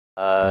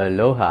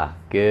Aloha,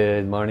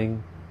 good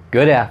morning,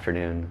 good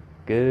afternoon,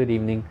 good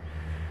evening.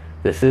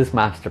 This is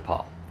Master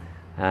Paul,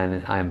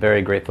 and I'm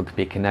very grateful to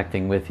be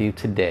connecting with you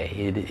today.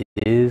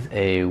 It is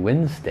a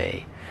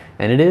Wednesday,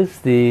 and it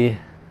is the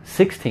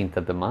 16th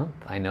of the month.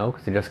 I know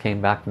because I just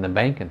came back from the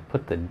bank and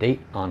put the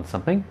date on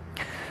something.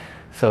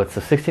 So it's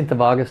the 16th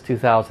of August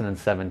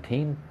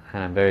 2017,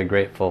 and I'm very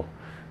grateful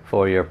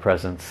for your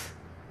presence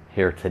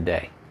here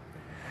today.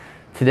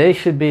 Today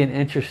should be an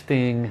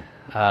interesting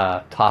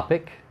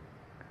topic.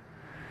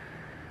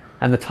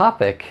 And the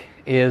topic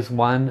is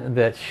one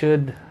that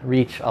should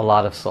reach a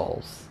lot of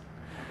souls.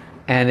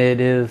 And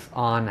it is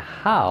on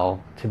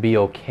how to be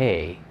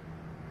okay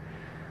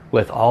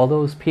with all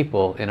those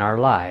people in our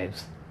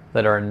lives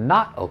that are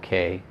not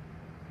okay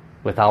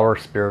with our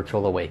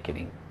spiritual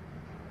awakening.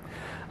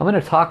 I'm going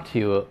to talk to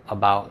you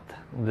about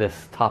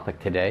this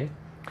topic today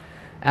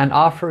and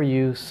offer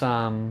you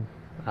some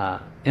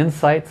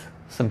insights,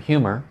 some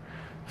humor,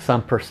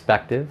 some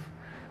perspective,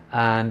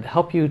 and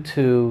help you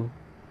to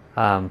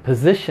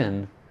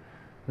position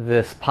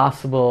this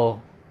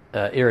possible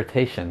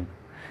irritation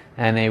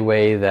in a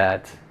way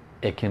that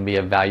it can be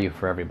of value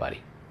for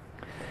everybody.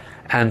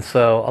 And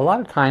so a lot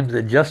of times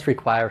it just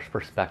requires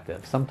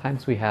perspective.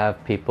 Sometimes we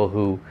have people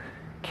who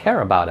care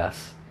about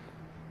us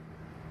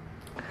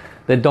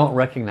that don't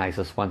recognize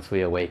us once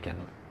we awaken.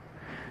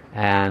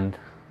 And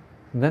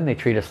then they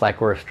treat us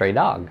like we're a stray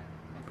dog.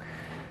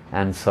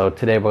 And so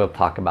today we'll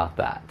talk about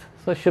that.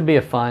 So it should be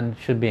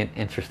should be an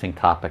interesting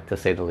topic to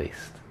say the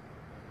least.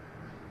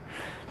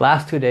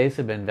 Last 2 days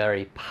have been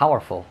very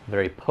powerful,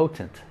 very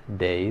potent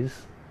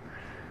days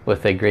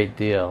with a great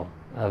deal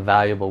of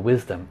valuable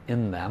wisdom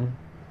in them.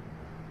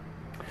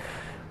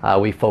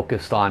 We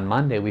focused on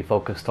Monday, we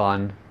focused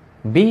on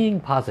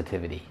being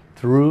positivity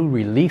through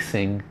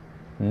releasing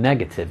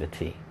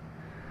negativity.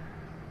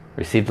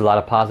 Received a lot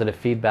of positive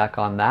feedback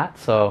on that.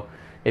 So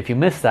if you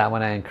missed that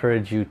one, I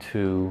encourage you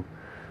to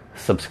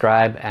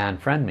subscribe and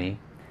friend me.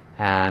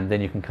 And then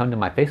you can come to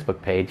my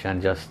Facebook page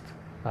and just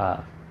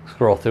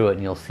scroll through it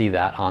and you'll see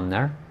that on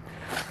there.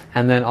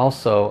 And then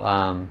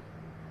also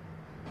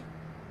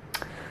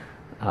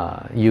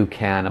you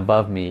can,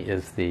 above me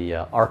is the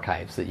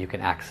archives that you can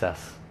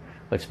access,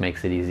 which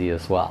makes it easy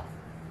as well.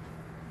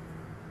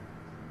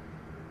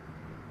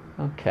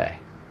 Okay.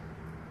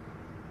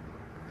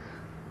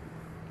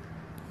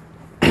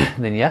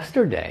 Then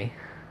yesterday,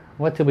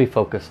 what did we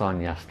focus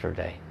on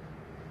yesterday?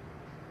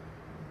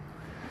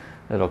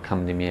 It'll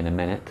come to me in a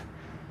minute.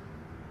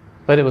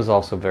 But it was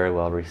also very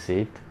well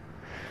received.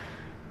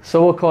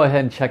 So we'll go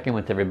ahead and check in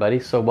with everybody.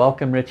 So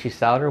welcome Richie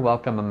Souter,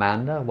 welcome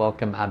Amanda,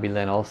 welcome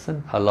Abilene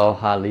Olson,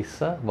 aloha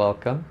Lisa,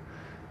 welcome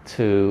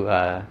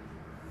to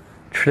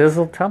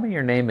Trizzle. Tell me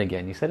your name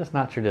again. You said it's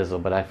not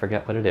Trizzle, but I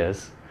forget what it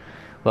is.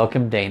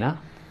 Welcome Dana.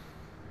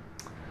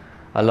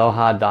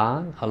 Aloha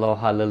Don,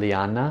 aloha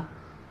Liliana.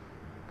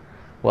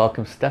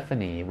 Welcome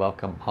Stephanie,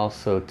 welcome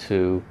also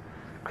to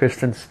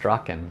Kristen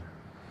Strachan.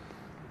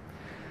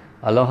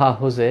 Aloha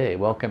Jose,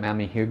 welcome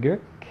Amy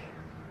Hugert.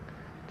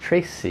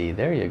 Tracy,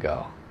 there you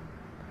go.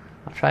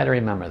 I'll try to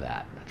remember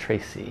that.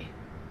 Tracy.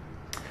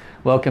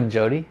 Welcome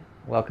Jody.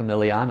 Welcome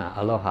Liliana.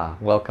 Aloha.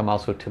 Welcome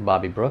also to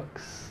Bobby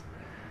Brooks.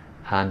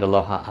 And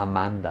aloha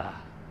Amanda.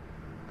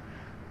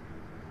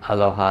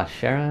 Aloha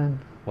Sharon.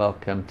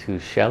 Welcome to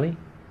Shelley.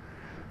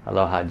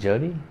 Aloha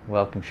Jody.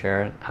 Welcome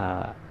Sharon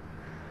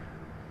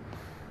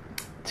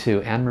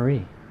to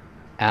Anne-Marie.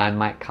 And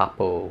Mike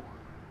Capo.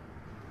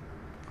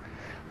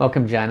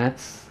 Welcome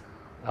Janet.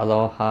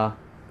 Aloha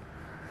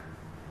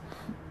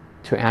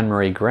to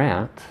Anne-Marie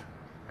Grant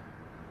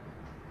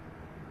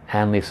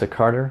and Lisa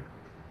Carter.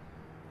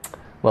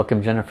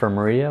 Welcome Jennifer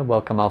Maria.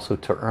 Welcome also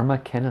to Irma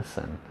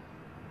Kennison.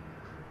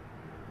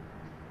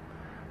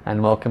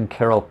 And welcome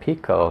Carol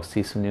Pico.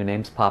 See some new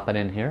names popping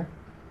in here.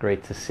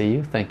 Great to see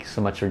you. Thank you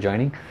so much for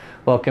joining.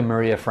 Welcome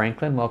Maria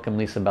Franklin. Welcome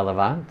Lisa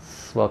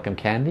Bellavance. Welcome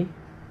Candy.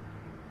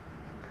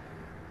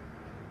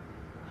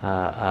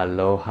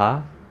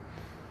 Aloha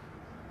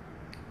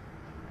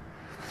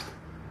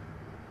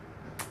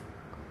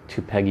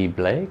to Peggy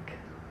Blake.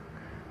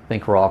 I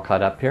think we're all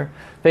caught up here.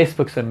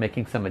 Facebook's been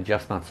making some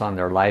adjustments on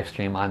their live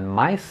stream. On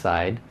my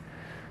side,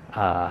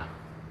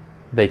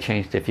 they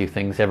changed a few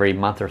things every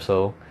month or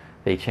so.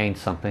 They change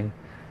something,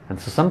 and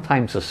so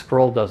sometimes the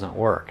scroll doesn't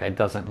work. It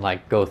doesn't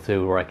like go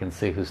through where I can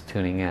see who's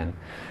tuning in.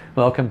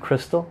 Welcome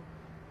Crystal.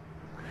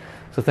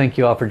 So thank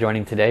you all for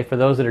joining today. For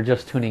those that are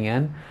just tuning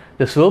in,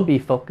 this will be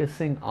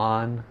focusing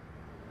on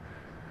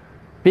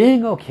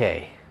being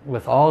okay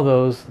with all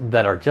those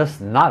that are just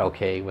not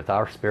okay with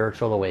our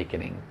spiritual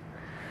awakening.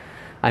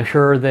 I'm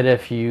sure that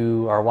if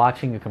you are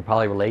watching, you can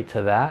probably relate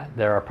to that.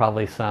 There are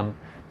probably some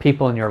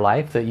people in your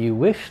life that you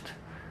wished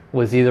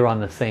was either on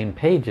the same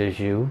page as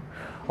you,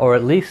 or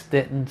at least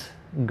didn't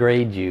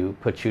grade you,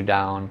 put you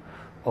down,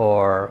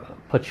 or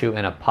put you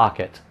in a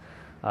pocket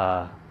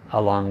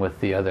along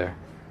with the other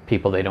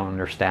people they don't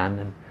understand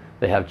and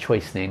they have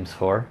choice names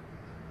for.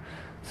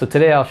 So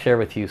today I'll share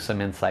with you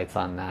some insights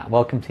on that.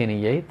 Welcome Tina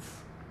Yates.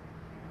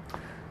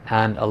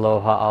 And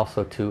aloha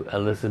also to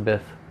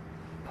Elizabeth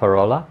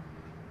Parola.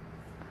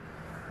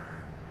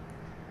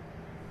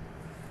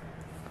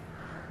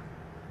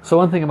 So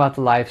one thing about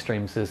the live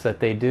streams is that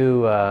they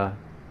do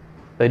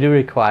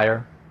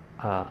require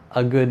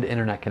a good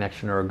internet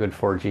connection or a good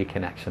 4G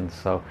connection.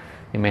 So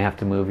you may have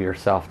to move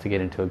yourself to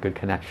get into a good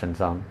connection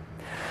zone.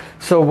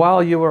 So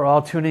while you are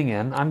all tuning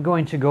in, I'm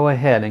going to go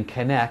ahead and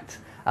connect,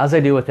 as I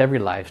do with every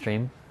live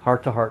stream,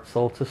 heart to heart,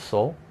 soul to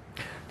soul,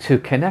 to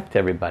connect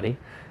everybody.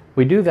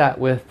 We do that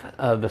with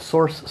the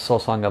Source Soul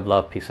Song of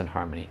Love, Peace and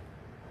Harmony.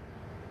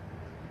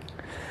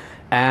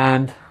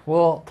 And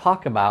we'll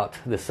talk about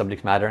this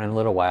subject matter in a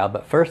little while,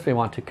 but first we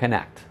want to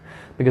connect,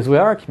 because we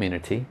are a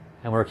community,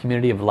 and we're a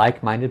community of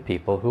like-minded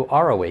people who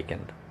are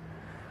awakened.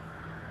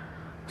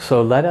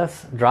 So let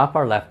us drop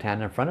our left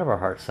hand in front of our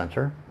heart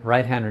center,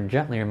 right hand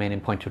gently remaining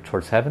pointed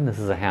towards heaven. This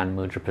is a hand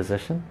mudra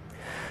position.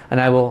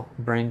 And I will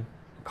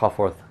call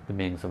forth the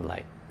beings of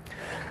light.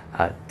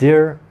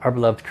 Dear our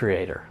beloved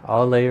Creator,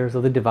 all layers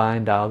of the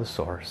Divine Tao, the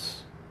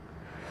Source.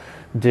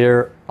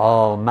 Dear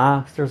all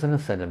Masters and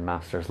Ascended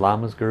Masters,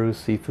 Lamas, Gurus,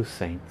 Sifus,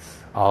 Saints,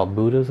 all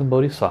Buddhas and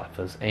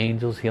Bodhisattvas,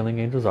 Angels, Healing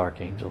Angels,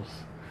 Archangels.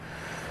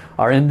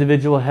 Our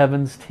individual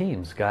heavens,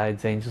 teams,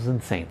 guides, angels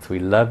and saints, we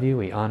love you,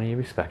 we honor you,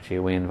 respect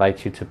you. We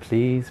invite you to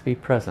please be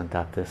present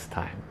at this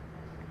time.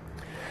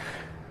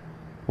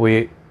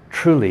 We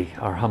truly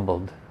are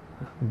humbled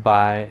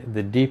by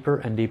the deeper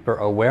and deeper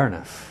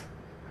awareness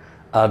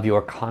of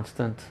your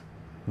constant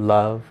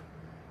love,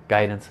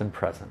 guidance and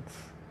presence.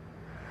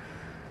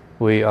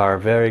 We are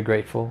very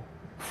grateful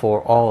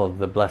for all of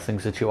the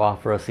blessings that you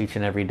offer us each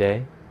and every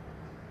day.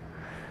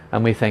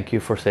 And we thank you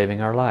for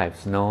saving our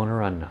lives, known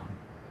or unknown.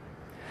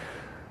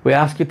 We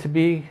ask you to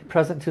be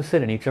present to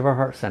sit in each of our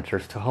heart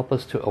centers to help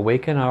us to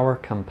awaken our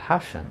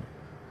compassion,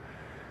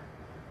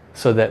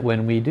 so that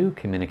when we do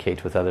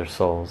communicate with other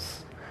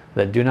souls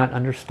that do not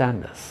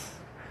understand us,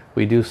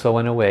 we do so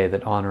in a way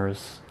that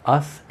honors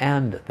us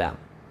and them.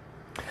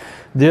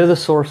 Dear the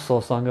Source Soul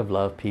Song of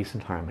Love, Peace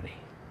and Harmony,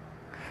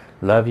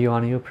 love you,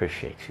 honor you,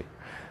 appreciate you.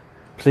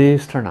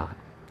 Please turn on.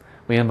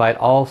 We invite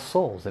all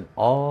souls in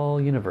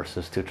all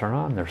universes to turn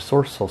on their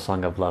Source Soul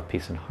Song of Love,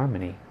 Peace and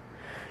Harmony,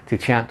 to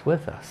chant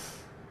with us,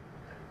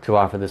 to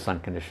offer this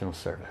unconditional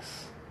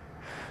service.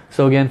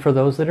 So again, for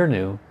those that are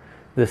new,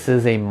 this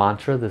is a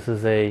mantra, this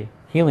is a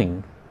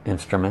healing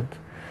instrument.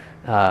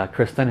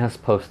 Kristen has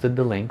posted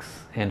the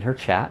links in her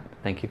chat.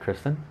 Thank you,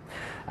 Kristen.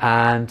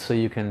 And so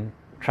you can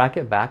track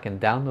it back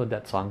and download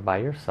that song by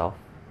yourself.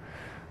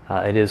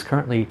 It is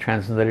currently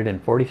translated in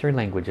 43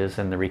 languages,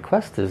 and the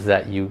request is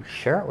that you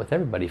share it with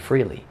everybody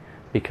freely,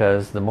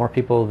 because the more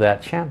people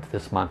that chant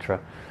this mantra,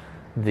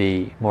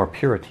 the more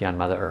purity on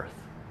Mother Earth.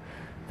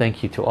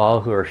 Thank you to all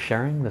who are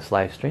sharing this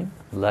live stream.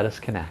 Let us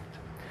connect.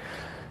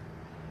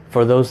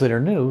 For those that are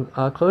new,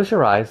 close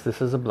your eyes.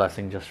 This is a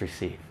blessing just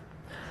received.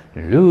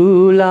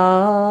 Lula,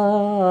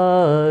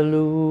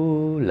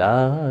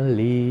 lula,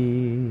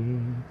 li.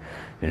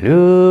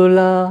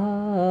 Lula,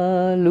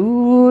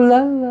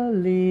 lula,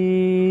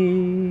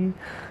 li.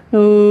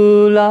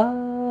 Lula,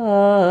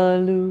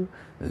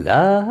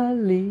 lula,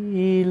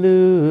 li.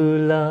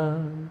 Lula,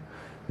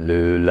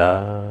 lula,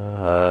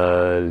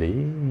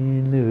 li.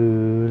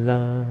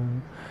 Lula,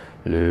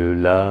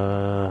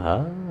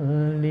 lula,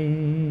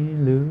 li,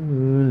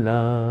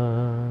 lula.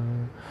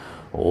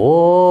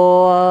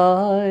 我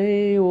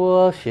爱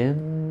我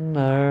心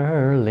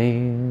儿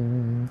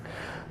灵，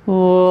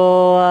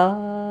我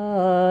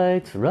爱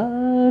自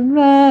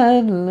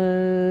然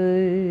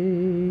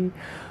泪，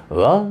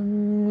望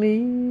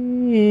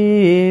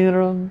里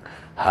人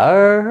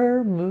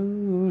耳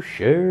目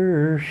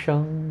是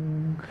生，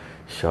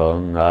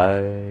相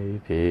爱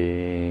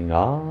平安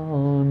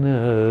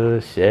和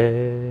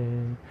谐，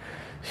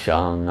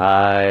相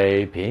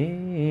爱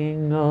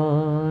平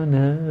安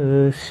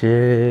和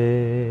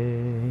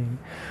谐。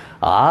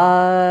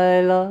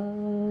I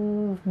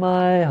love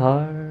my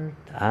heart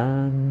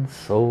and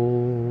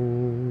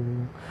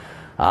soul.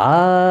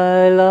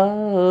 I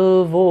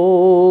love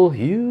all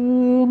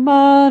humanity.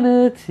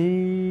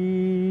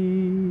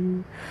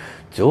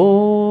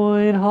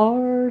 Join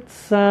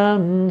hearts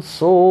and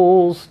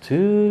souls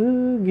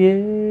together.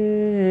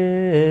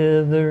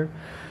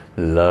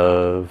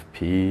 Love,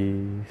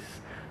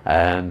 peace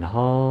and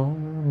harmony.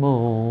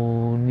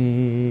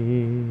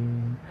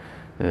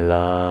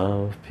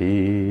 Love,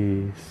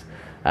 peace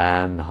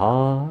and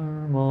harmony.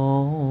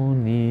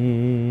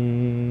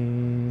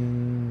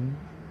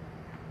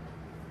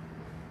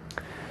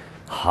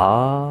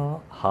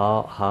 How,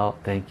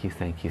 thank you,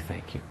 thank you,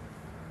 thank you.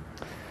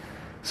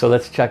 So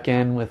let's check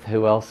in with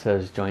who else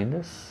has joined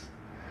us.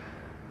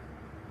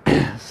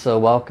 So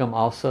welcome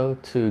also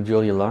to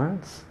Julia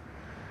Lawrence,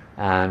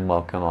 and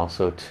welcome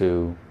also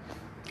to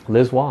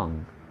Liz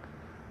Wong.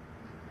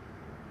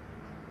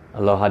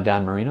 Aloha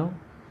Dan Marino,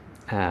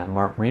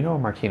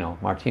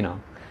 Martino,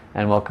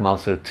 and welcome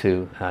also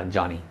to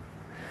Johnny.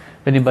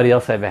 If anybody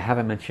else I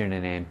haven't mentioned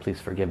your name, please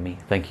forgive me.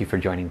 Thank you for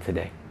joining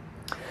today.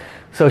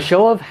 So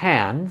show of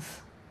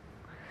hands,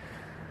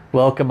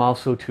 welcome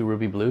also to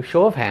Ruby Blue.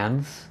 Show of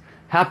hands,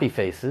 happy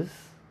faces.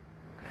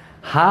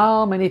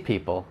 How many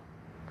people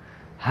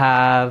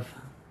have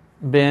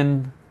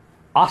been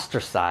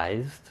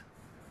ostracized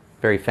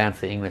very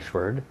fancy English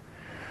word,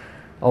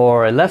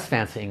 or a less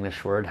fancy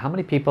English word, how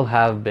many people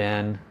have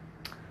been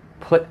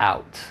put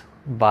out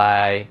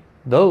by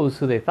those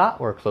who they thought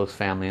were close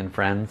family and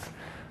friends,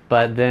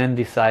 but then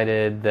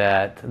decided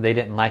that they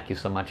didn't like you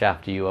so much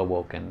after you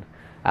awoken,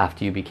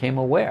 after you became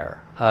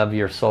aware of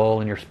your soul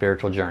and your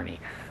spiritual journey,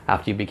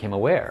 after you became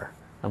aware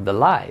of the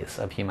lies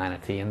of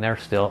humanity and they're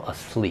still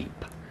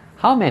asleep.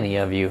 How many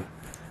of you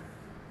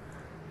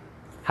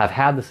have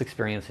had this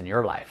experience in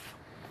your life?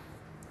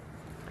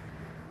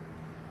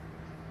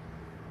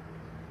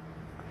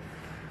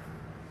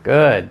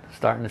 Good.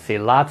 Starting to see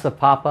lots of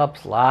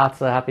pop-ups,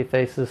 lots of happy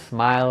faces,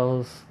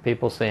 smiles,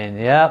 people saying,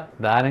 yep,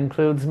 that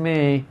includes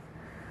me.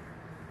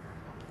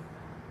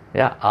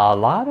 Yeah, a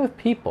lot of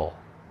people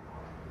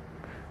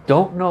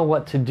don't know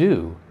what to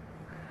do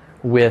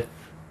with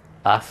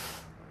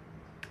us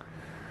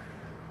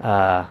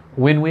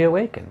when we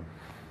awaken.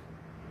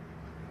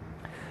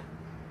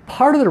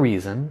 Part of the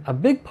reason, a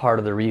big part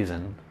of the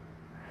reason,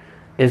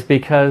 is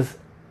because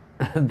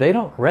they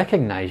don't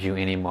recognize you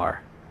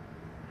anymore.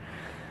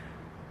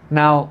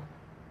 Now,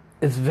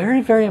 it's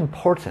very, very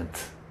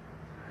important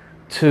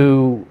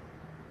to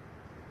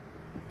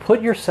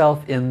put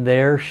yourself in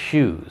their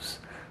shoes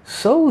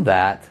so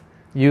that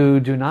you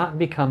do not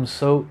become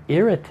so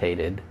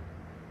irritated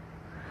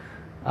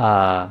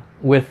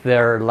with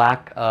their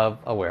lack of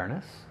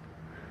awareness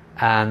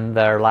and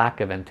their lack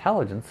of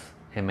intelligence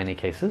in many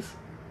cases.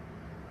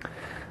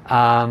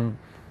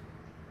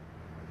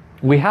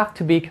 We have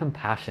to be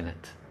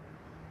compassionate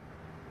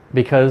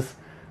because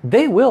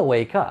they will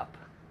wake up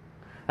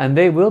and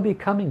they will be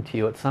coming to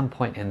you at some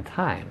point in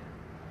time.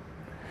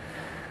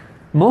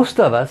 Most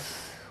of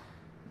us,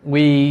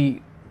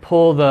 we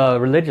pull the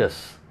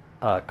religious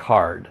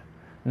card.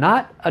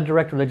 Not a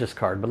direct religious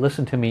card, but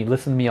listen to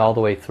me all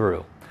the way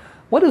through.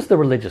 What is the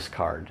religious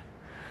card?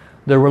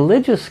 The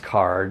religious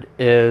card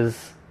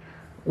is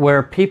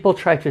where people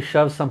try to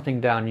shove something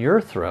down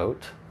your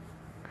throat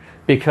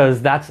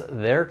because that's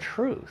their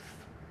truth.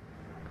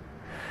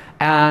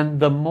 And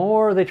the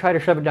more they try to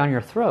shove it down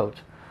your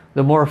throat,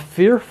 the more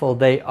fearful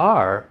they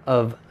are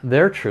of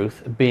their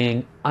truth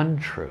being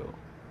untrue.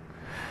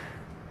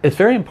 It's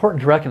very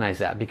important to recognize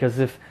that, because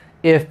if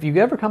you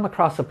ever come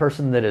across a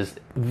person that is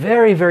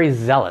very, very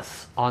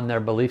zealous on their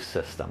belief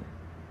system,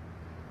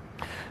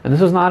 and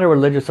this is not a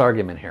religious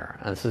argument here,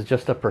 and this is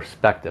just a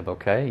perspective,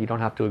 okay? You don't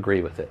have to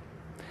agree with it.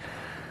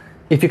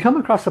 If you come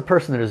across a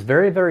person that is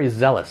very, very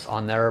zealous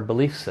on their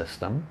belief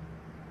system,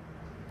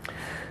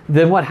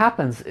 then what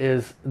happens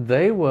is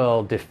they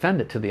will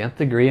defend it to the nth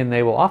degree, and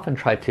they will often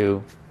try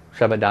to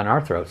shove it down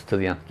our throats to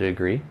the nth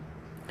degree.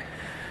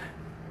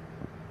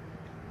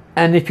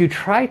 And if you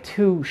try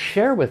to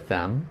share with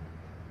them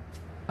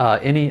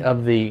any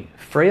of the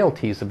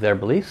frailties of their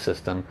belief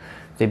system,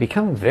 they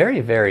become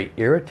very, very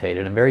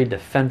irritated and very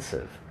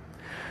defensive.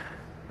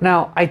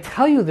 Now, I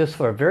tell you this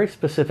for a very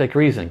specific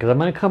reason, because I'm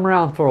going to come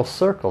around full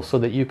circle so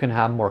that you can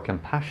have more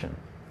compassion.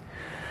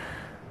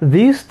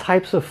 These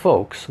types of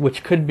folks,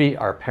 which could be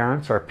our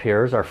parents, our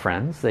peers, our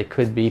friends, they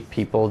could be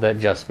people that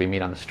just we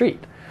meet on the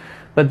street.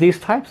 But these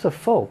types of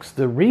folks,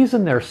 the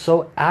reason they're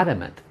so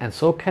adamant and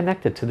so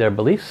connected to their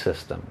belief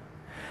system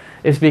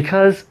is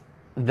because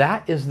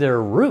that is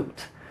their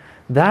root.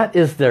 That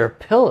is their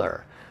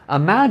pillar.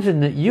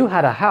 Imagine that you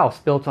had a house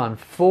built on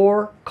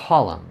 4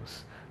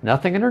 columns.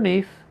 Nothing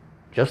underneath,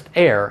 just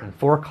air and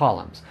 4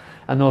 columns.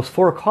 And those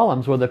 4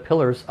 columns were the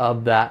pillars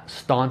of that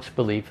staunch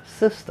belief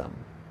system.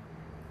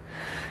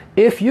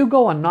 If you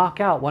go and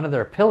knock out one of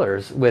their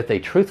pillars with a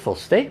truthful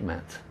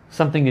statement,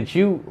 something that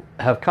you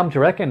have come to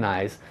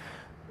recognize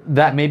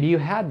that maybe you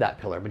had that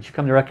pillar, but you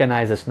come to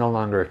recognize it's no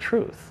longer a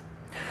truth.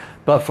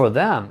 But for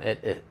them,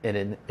 it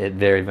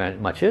very, very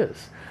much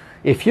is.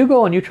 If you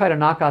go and you try to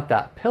knock out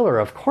that pillar,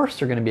 of course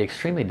they're going to be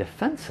extremely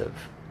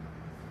defensive.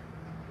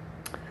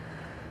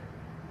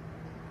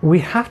 We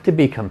have to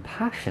be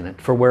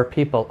compassionate for where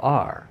people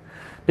are.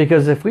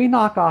 Because if we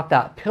knock off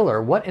that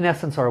pillar, what in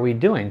essence are we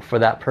doing for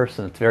that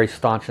person that's very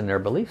staunch in their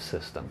belief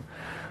system?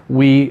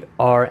 We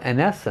are in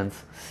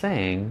essence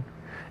saying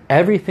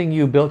everything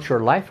you built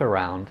your life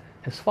around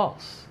is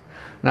false.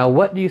 Now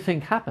what do you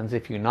think happens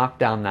if you knock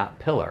down that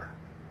pillar?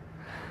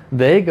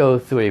 They go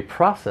through a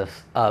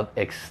process of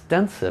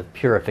extensive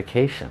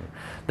purification.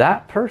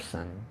 That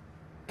person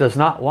does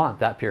not want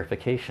that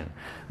purification.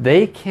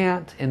 They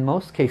can't, in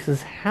most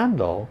cases,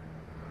 handle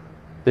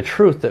the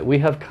truth that we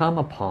have come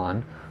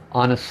upon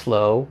on a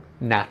slow,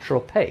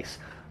 natural pace.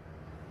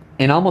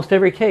 In almost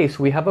every case,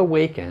 we have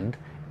awakened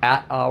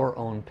at our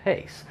own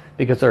pace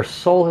because our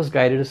soul has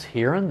guided us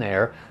here and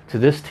there to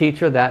this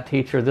teacher,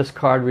 this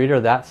card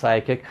reader, that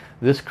psychic,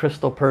 this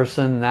crystal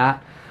person,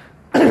 that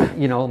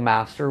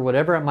master,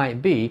 whatever it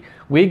might be.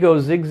 We go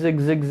zig, zig,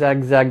 zig,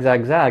 zag, zag,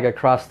 zag, zag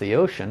across the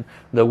ocean.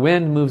 The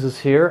wind moves us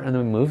here and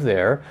then we move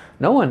there.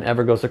 No one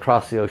ever goes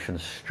across the ocean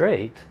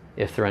straight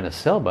if they're in a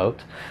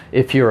sailboat.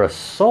 If you're a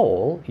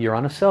soul, you're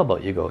on a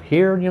sailboat. You go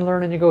here and you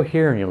learn, and you go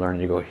here and you learn,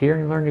 and you go here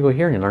and you learn, and you go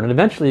here and you learn, and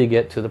eventually you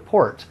get to the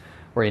port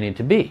where you need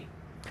to be.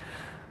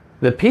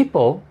 The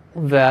people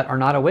that are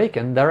not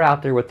awakened, they're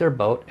out there with their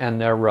boat and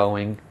they're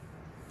rowing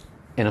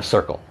in a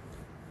circle.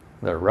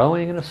 They're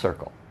rowing in a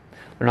circle.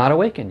 They're not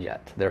awakened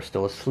yet. They're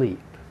still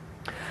asleep.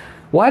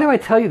 Why do I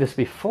tell you this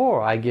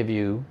before I give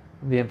you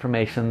the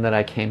information that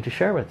I came to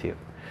share with you?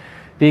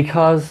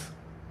 Because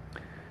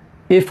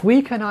if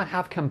we cannot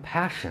have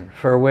compassion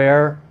for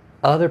where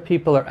other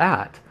people are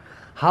at,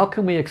 how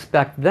can we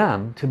expect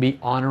them to be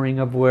honoring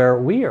of where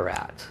we are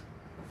at?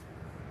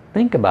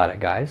 Think about it,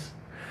 guys.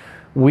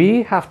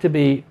 We have to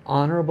be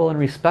honorable and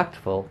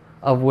respectful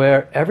of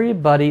where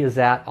everybody is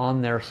at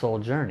on their soul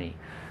journey.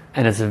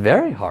 And it's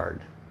very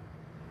hard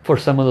for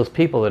some of those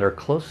people that are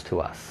close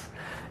to us.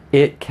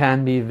 It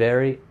can be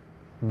very,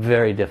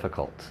 very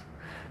difficult,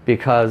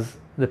 because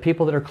the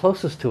people that are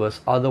closest to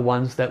us are the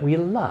ones that we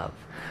love.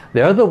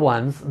 They're the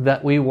ones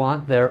that we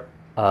want their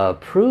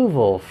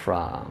approval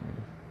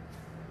from.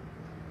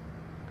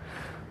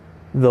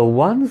 The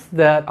ones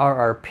that are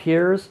our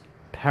peers,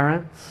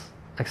 parents,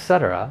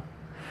 etc.,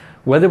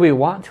 whether we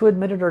want to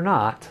admit it or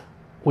not,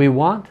 we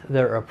want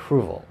their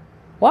approval.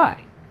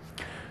 Why?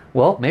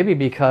 Well, maybe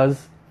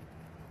because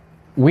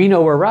we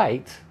know we're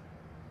right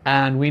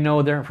and we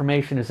know their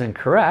information is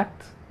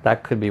incorrect.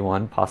 That could be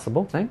one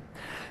possible thing.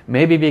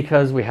 Maybe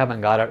because we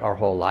haven't got it our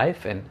whole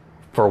life, and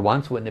for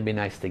once, wouldn't it be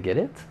nice to get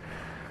it?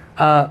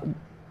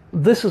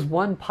 This is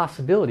one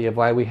possibility of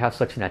why we have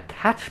such an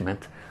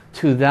attachment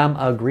to them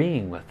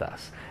agreeing with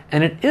us.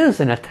 And it is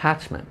an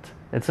attachment.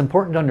 It's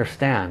important to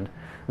understand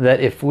that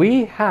if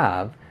we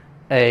have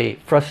a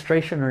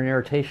frustration or an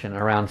irritation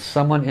around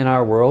someone in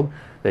our world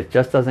that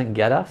just doesn't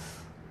get us,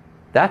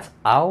 that's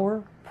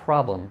our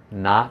problem,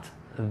 not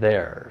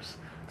theirs.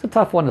 It's a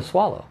tough one to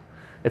swallow.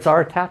 It's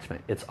our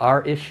attachment. It's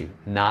our issue,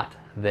 not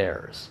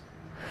theirs.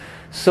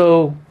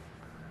 So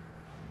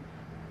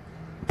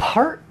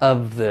part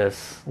of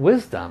this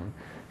wisdom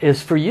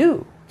is for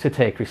you to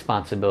take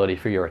responsibility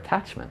for your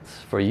attachments,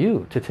 for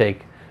you to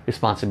take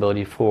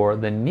responsibility for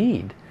the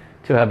need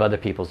to have other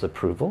people's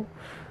approval,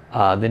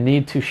 the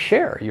need to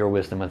share your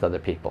wisdom with other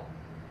people.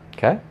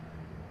 Okay?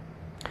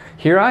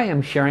 Here I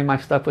am sharing my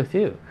stuff with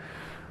you.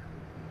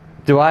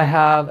 Do I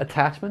have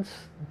attachments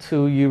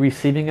to you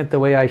receiving it the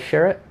way I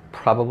share it?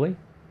 Probably.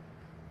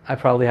 I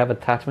probably have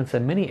attachments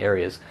in many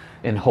areas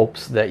in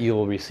hopes that you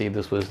will receive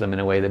this wisdom in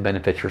a way that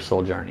benefits your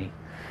soul journey.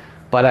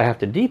 But I have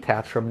to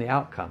detach from the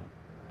outcome.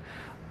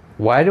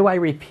 Why do I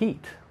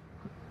repeat?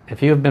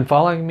 If you have been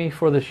following me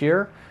for this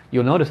year,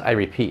 you'll notice I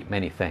repeat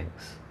many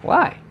things.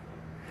 Why?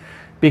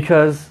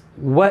 Because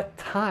what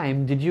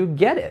time did you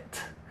get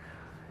it?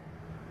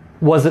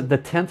 Was it the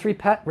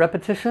 10th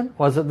repetition?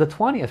 Was it the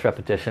 20th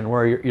repetition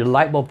where your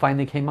light bulb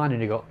finally came on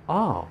and you go,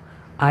 oh,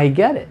 I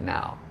get it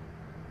now.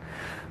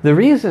 The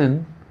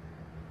reason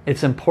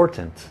it's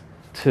important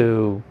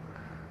to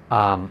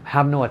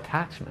have no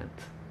attachment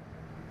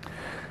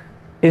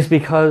is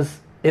because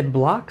it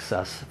blocks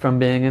us from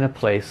being in a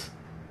place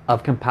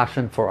of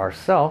compassion for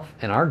ourselves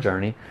in our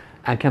journey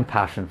and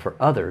compassion for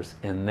others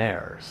in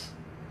theirs.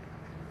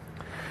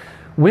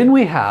 When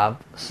we have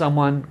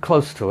someone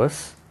close to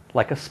us,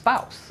 like a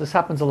spouse, this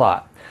happens a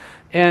lot.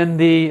 And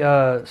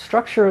the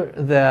structure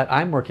that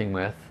I'm working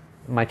with,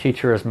 my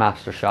teacher is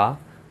Master Sha.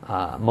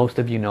 Most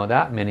of you know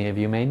that, many of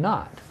you may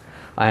not.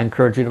 I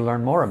encourage you to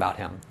learn more about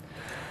him.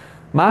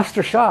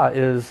 Master Sha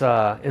is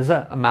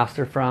a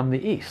master from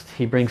the East.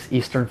 He brings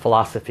Eastern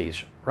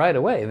philosophies right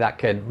away that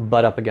could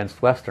butt up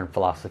against Western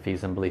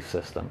philosophies and belief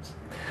systems.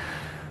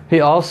 He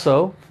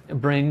also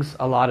brings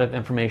a lot of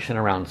information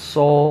around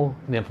soul,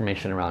 the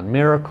information around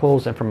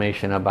miracles,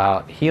 information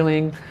about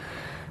healing,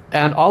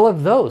 and all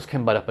of those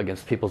can butt up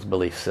against people's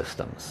belief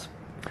systems.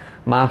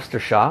 Master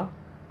Sha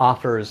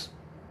offers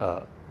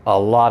a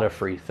lot of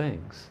free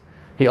things.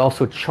 He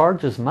also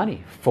charges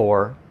money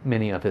for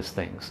many of his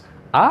things.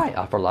 I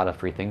offer a lot of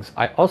free things.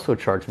 I also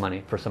charge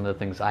money for some of the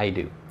things I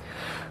do.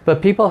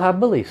 But people have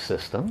belief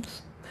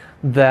systems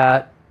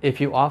that if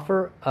you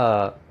offer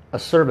a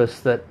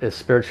service that is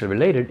spiritually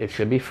related, it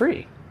should be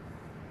free.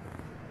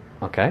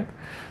 Okay?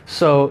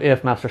 So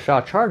if Master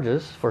Sha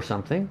charges for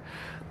something,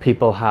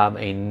 people have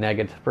a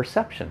negative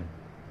perception.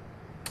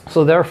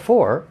 So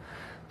therefore,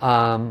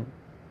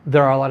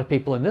 there are a lot of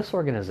people in this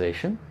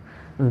organization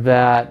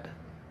that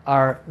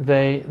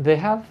they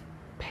have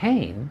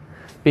pain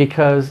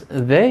because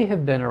they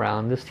have been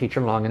around this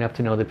teacher long enough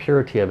to know the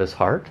purity of his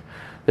heart,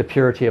 the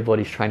purity of what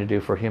he's trying to do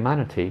for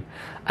humanity,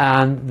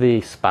 and the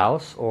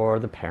spouse or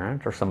the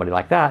parent or somebody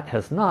like that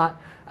has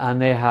not,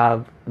 and they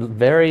have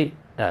very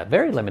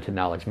limited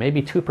knowledge,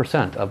 maybe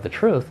 2% of the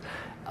truth,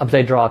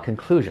 they draw a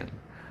conclusion.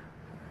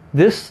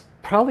 This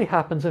probably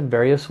happens in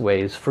various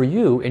ways for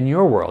you in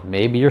your world.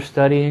 Maybe you're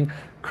studying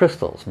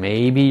crystals,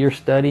 maybe you're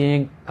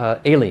studying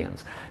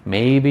aliens,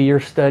 maybe you're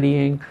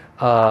studying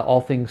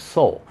all things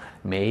soul,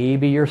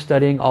 maybe you're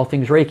studying all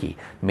things Reiki,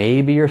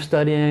 maybe you're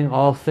studying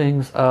all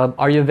things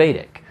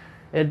Ayurvedic.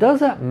 It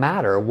doesn't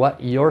matter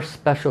what your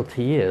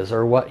specialty is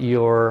or where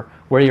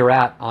you're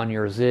at on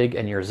your zig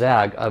and your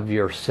zag of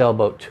your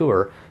sailboat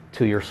tour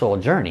to your soul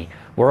journey.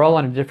 We're all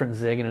on a different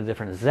zig and a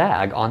different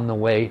zag on the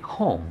way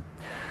home.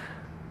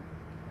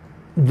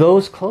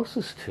 those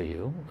closest to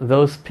you,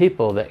 those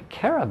people that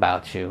care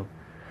about you,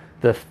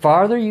 the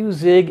farther you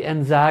zig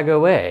and zag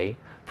away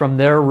from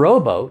their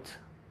rowboat,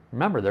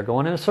 remember they're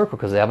going in a circle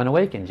because they haven't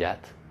awakened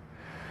yet,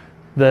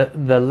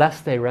 the less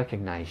they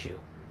recognize you.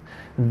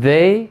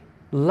 They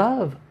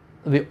love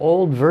the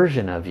old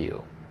version of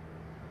you.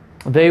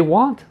 They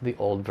want the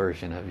old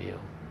version of you.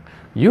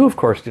 You, of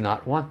course, do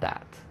not want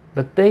that.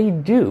 But they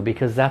do,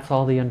 because that's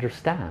all they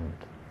understand.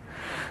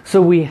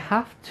 So we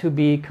have to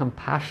be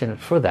compassionate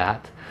for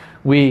that.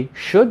 We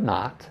should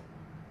not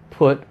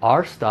put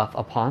our stuff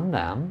upon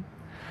them.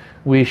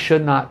 We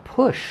should not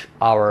push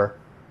our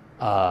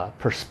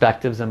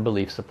perspectives and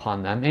beliefs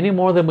upon them any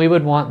more than we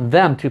would want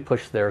them to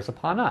push theirs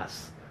upon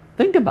us.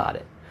 Think about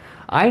it.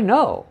 I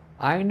know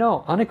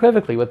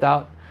unequivocally,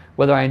 without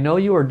whether I know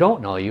you or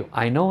don't know you,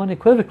 I know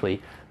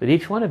unequivocally that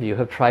each one of you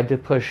have tried to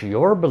push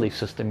your belief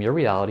system, your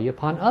reality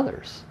upon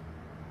others.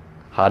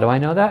 How do I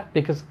know that?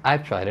 Because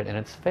I've tried it and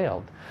it's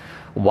failed.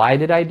 Why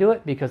did I do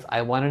it? Because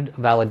I wanted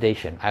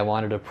validation. I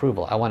wanted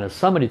approval. I wanted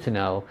somebody to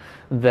know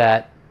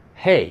that,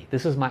 hey,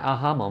 this is my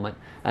aha moment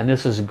and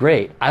this is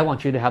great. I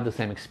want you to have the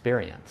same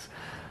experience.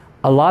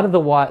 A lot of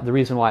the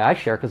reason why I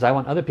share, because I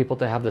want other people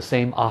to have the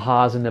same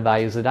ahas and the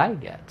values that I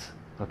get.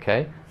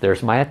 Okay?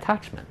 There's my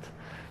attachment.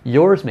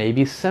 Yours may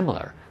be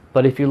similar,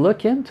 but if you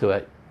look into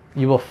it,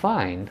 you will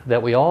find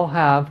that we all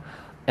have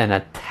an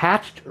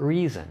attached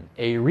reason,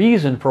 a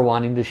reason for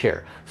wanting to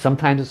share.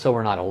 Sometimes it's so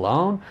we're not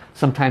alone,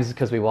 sometimes it's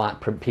because we want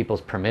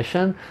people's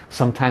permission,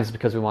 sometimes it's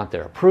because we want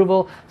their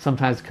approval,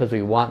 sometimes it's because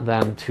we want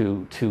them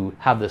to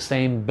have the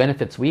same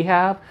benefits we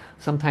have,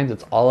 sometimes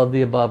it's all of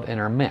the above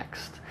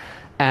intermixed.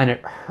 And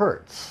it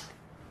hurts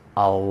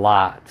a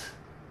lot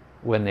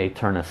when they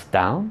turn us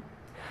down,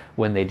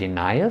 when they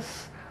deny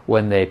us,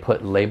 when they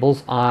put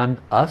labels on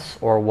us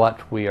or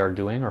what we are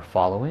doing or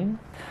following.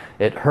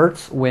 It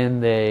hurts when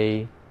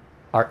they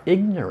are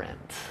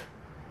ignorant.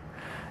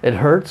 It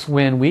hurts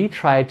when we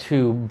try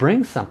to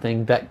bring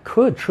something that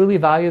could truly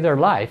value their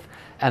life,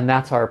 and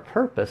that's our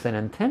purpose and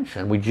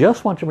intention. We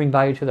just want to bring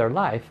value to their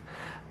life,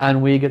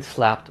 and we get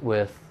slapped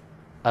with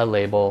a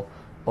label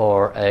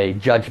or a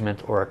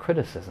judgment or a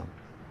criticism.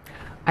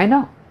 I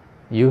know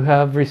you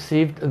have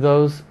received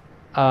those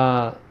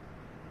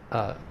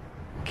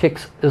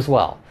kicks as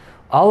well.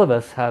 All of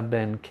us have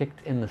been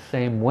kicked in the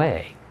same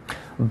way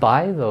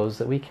by those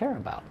that we care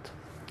about.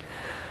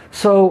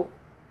 So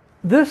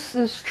this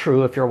is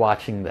true if you're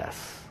watching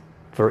this,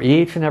 for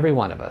each and every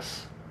one of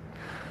us.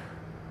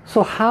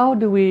 So how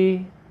do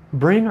we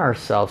bring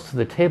ourselves to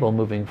the table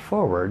moving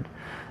forward,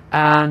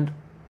 and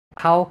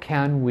how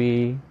can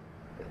we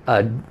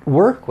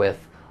work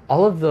with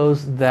all of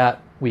those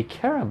that we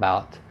care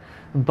about,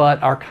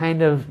 but are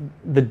kind of,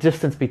 the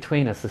distance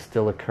between us is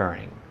still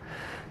occurring?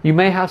 You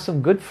may have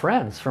some good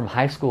friends from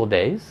high school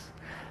days,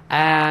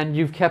 and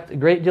you've kept a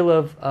great deal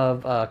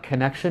of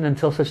connection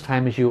until such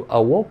time as you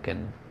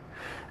awoken.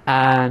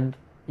 And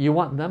you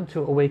want them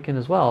to awaken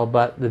as well,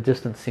 but the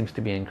distance seems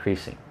to be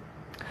increasing.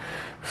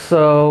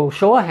 So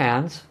show of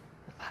hands,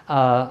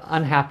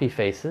 unhappy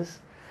faces.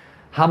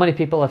 How many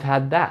people have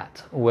had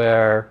that,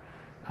 where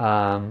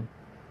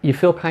you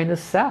feel kind of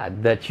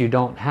sad that you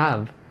don't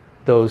have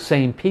those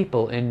same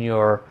people in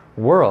your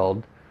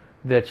world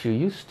that you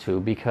used to,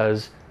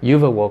 because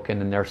you've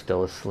awoken and they're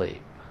still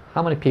asleep?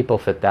 How many people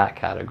fit that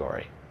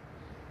category?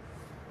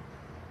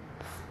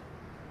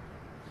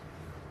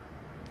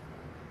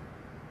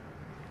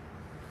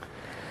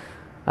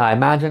 I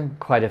imagine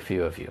quite a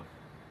few of you.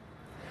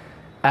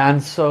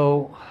 And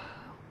so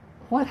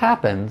what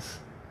happens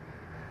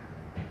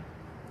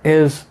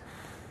is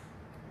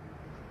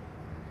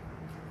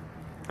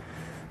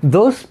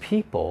those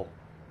people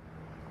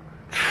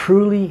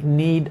truly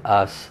need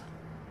us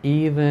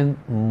even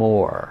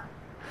more.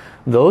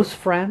 Those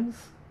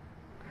friends,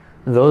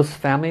 those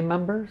family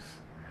members,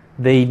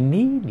 they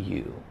need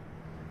you.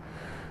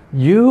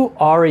 You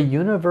are a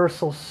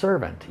universal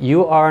servant.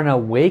 You are an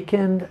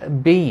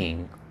awakened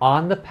being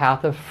on the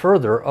path of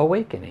further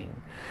awakening.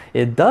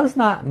 It does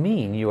not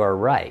mean you are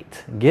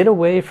right. Get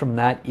away from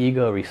that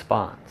ego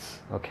response,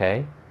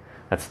 okay?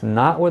 That's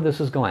not where this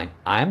is going.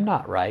 I'm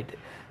not right.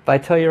 If I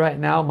tell you right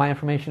now my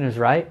information is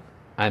right,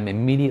 I'm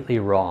immediately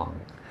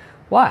wrong.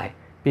 Why?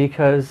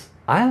 Because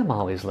I am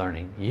always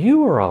learning.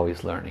 You are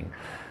always learning.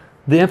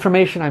 The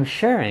information I'm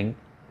sharing,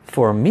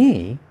 for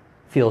me,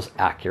 feels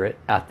accurate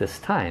at this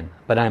time,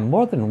 but I'm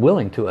more than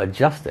willing to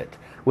adjust it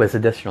with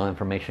additional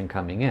information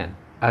coming in,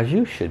 as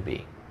you should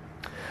be.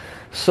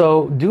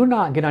 So do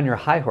not get on your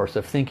high horse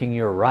of thinking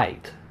you're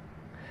right.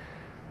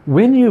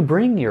 When you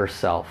bring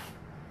yourself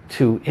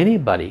to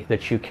anybody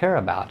that you care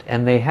about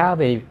and they have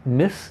a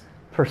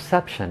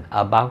misperception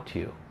about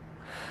you,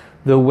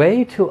 the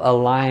way to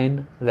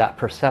align that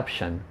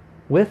perception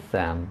with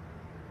them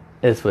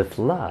is with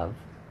love,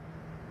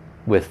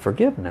 with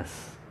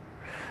forgiveness,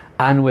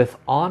 and with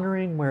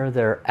honoring where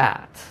they're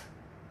at.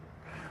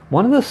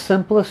 One of the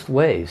simplest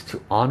ways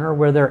to honor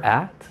where they're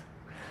at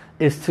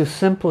is to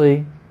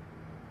simply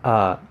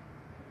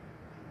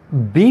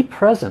be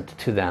present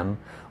to them.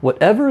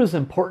 Whatever is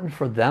important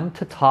for them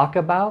to talk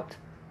about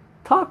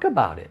talk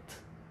about it.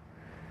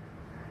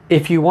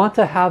 If you want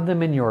to have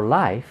them in your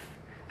life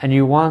and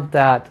you want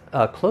that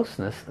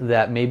closeness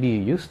that maybe you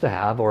used to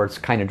have, or it's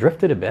kind of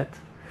drifted a bit,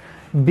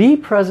 be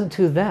present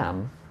to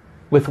them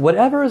with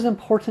whatever is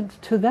important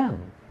to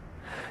them.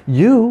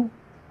 You,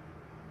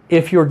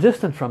 if you're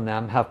distant from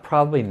them, have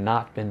probably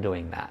not been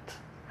doing that.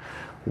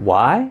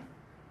 Why?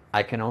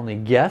 I can only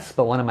guess,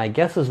 but one of my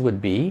guesses would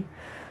be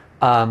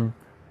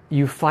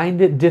you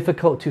find it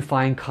difficult to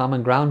find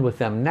common ground with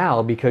them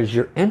now because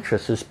your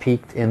interest is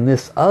piqued in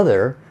this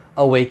other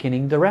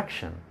awakening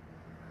direction.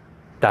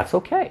 That's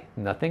okay.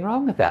 Nothing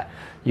wrong with that.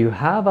 You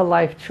have a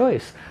life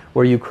choice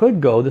where you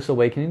could go this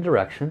awakening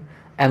direction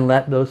and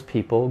let those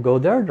people go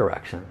their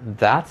direction.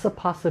 That's a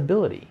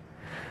possibility.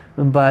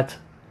 But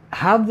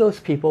have those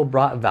people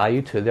brought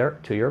value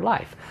to your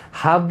life?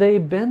 Have they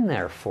been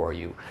there for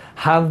you?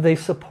 Have they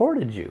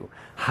supported you?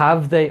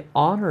 Have they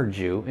honored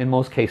you, in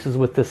most cases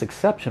with this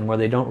exception where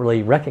they don't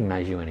really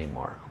recognize you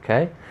anymore?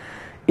 Okay?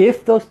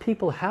 If those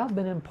people have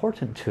been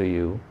important to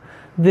you,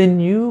 then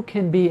you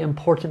can be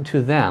important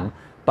to them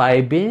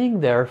by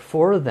being there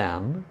for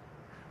them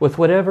with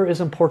whatever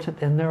is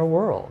important in their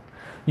world.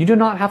 You do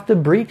not have to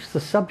breach the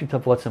subject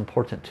of what's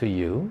important to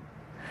you.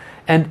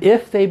 And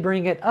if they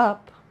bring it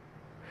up,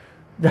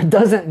 that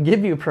doesn't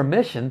give you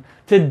permission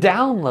to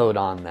download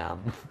on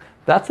them.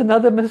 That's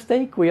another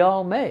mistake we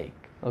all make.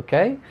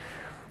 Okay?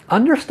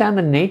 Understand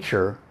the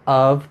nature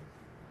of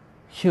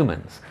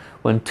humans.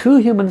 When two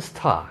humans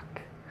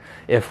talk,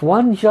 if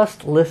one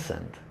just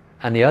listened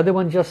and the other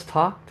one just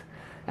talked,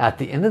 at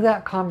the end of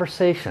that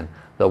conversation,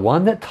 the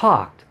one that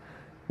talked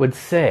would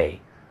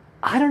say,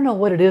 I don't know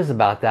what it is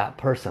about that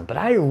person, but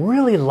I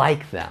really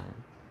like them.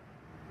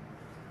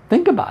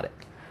 Think about it.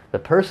 The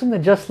person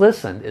that just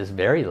listened is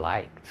very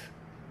liked,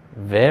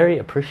 very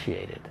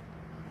appreciated.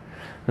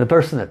 The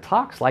person that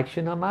talks likes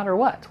you no matter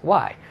what.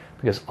 Why?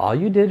 Because all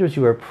you did was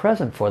you were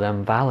present for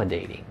them,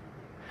 validating.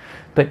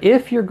 But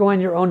if you're going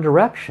your own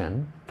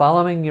direction,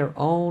 following your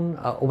own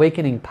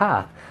awakening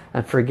path,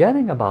 and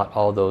forgetting about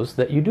all those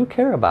that you do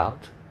care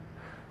about,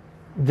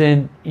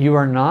 then you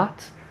are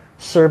not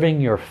serving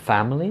your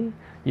family,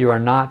 you are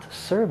not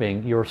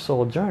serving your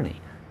soul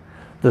journey.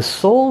 The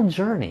soul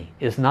journey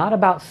is not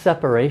about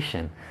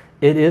separation,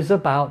 it is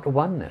about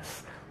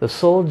oneness. The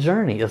soul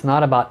journey is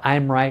not about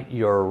I'm right,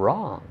 you're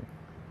wrong.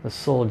 The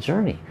soul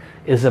journey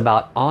is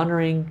about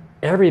honoring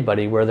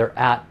everybody where they're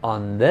at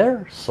on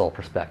their soul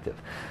perspective.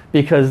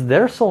 Because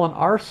their soul and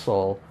our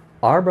soul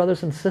are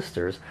brothers and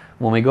sisters.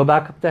 When we go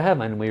back up to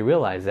heaven, we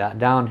realize that.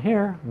 Down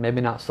here,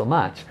 maybe not so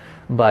much,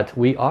 but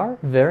we are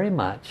very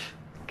much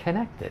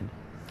connected.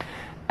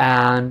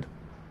 And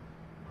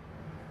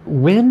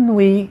when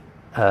we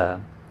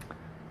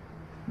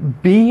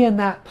be in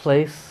that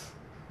place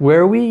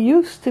where we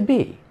used to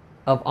be,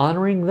 of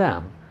honoring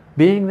them,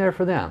 being there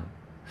for them,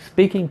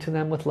 speaking to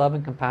them with love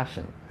and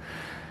compassion,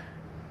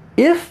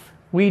 if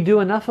we do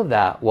enough of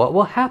that, what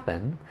will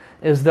happen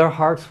is their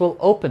hearts will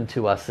open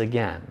to us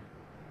again.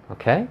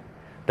 Okay?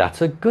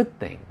 That's a good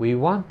thing. We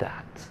want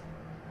that.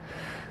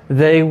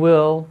 They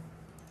will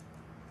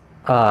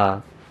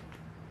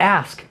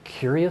ask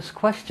curious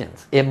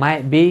questions. It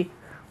might be,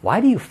 why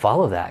do you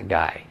follow that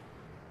guy?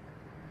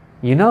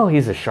 You know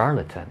he's a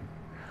charlatan.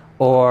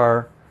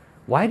 Or,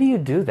 why do you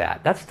do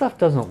that? That stuff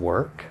doesn't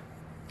work.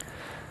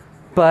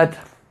 But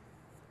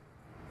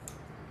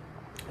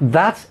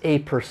that's a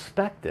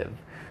perspective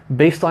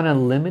based on a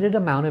limited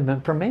amount of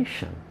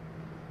information.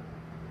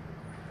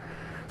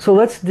 So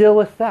let's deal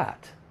with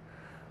that.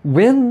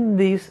 When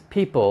these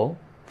people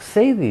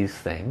say these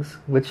things,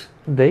 which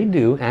they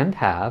do and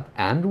have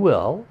and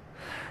will,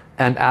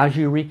 and as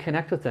you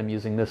reconnect with them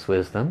using this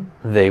wisdom,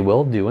 they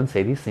will do and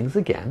say these things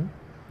again.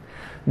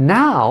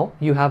 Now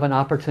you have an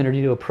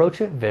opportunity to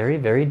approach it very,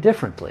 very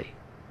differently.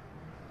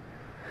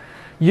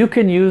 You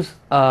can use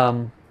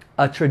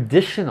a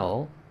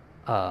traditional,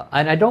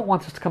 and I don't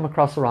want this to come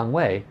across the wrong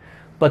way,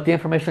 but the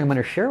information I'm going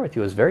to share with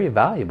you is very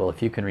valuable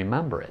if you can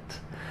remember it.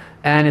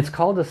 And it's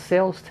called a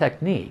sales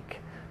technique,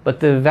 but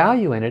the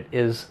value in it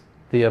is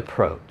the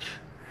approach.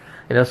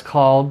 It is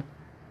called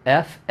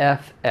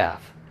FFF,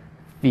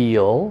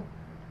 feel,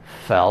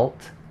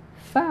 felt,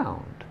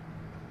 found.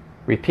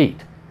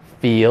 Repeat,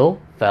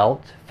 feel,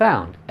 felt,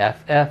 found.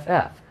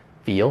 FFF,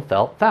 feel,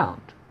 felt,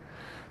 found.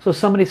 So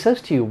somebody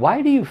says to you,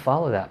 why do you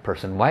follow that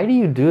person? Why do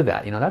you do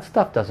that? You know, that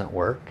stuff doesn't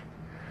work.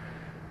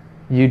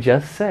 You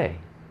just say,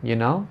 you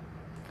know,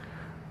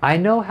 I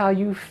know how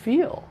you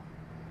feel.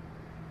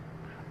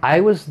 I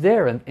was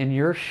there in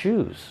your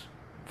shoes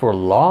for a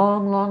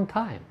long, long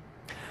time.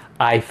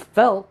 I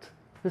felt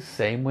the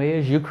same way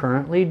as you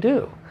currently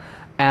do.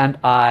 And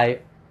I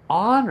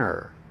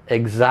honor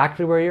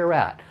exactly where you're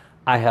at.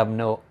 I have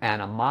no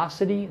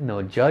animosity,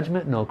 no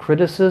judgment, no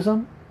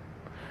criticism.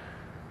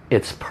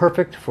 It's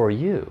perfect for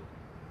you.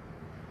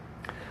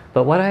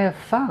 But what I have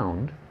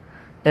found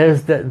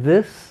is that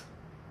this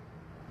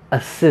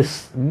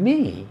assists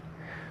me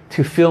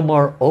to feel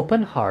more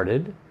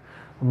open-hearted,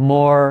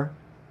 more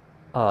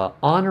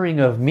honoring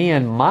of me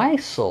and my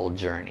soul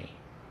journey.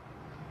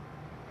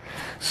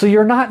 So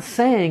you're not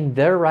saying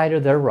they're right or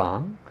they're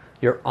wrong.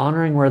 You're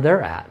honoring where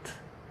they're at.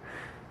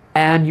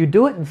 And you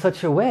do it in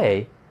such a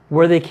way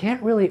where they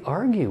can't really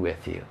argue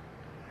with you.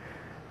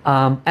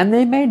 And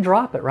they may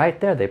drop it right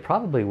there. They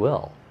probably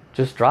will.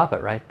 Just drop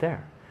it right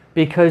there.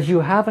 Because you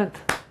haven't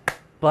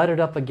butted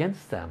up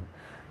against them.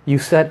 You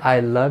said, I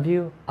love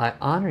you, I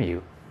honor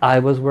you. I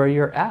was where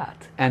you're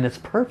at. And it's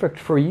perfect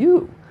for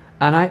you.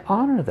 And I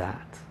honor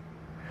that.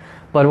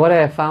 But what I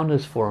have found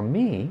is for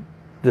me,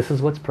 this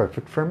is what's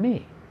perfect for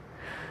me.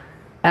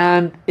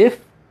 And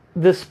if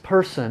this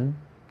person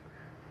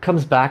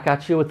comes back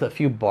at you with a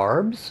few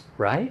barbs,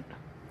 right?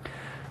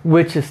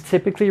 Which is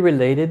typically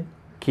related,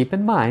 keep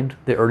in mind,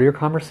 the earlier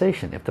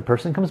conversation. If the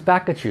person comes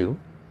back at you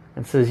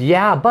and says,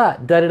 yeah,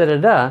 but,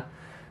 da-da-da-da-da,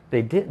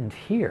 they didn't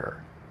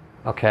hear,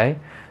 okay?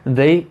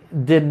 They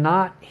did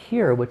not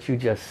hear what you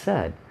just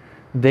said.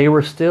 They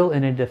were still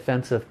in a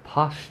defensive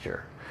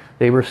posture.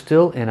 They were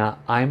still in a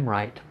I'm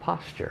right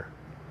posture.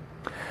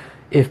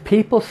 If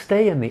people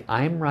stay in the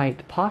I'm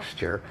right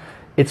posture,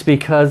 it's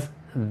because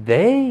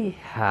they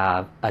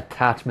have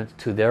attachments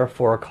to their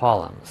 4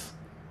 columns.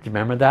 Do you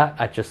remember that?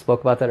 I just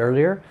spoke about that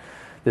earlier.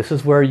 This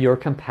is where your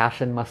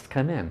compassion must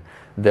come in.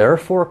 Their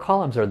 4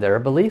 columns are their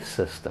belief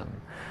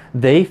system.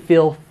 They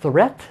feel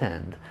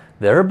threatened.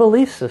 Their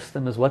belief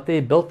system is what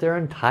they built their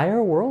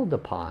entire world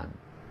upon.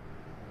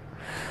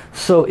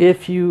 So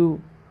if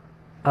you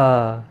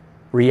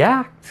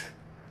react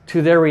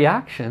to their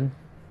reaction,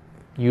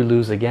 you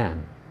lose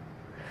again.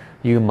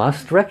 You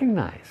must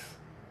recognize.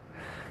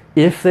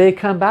 If they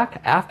come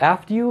back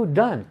after you've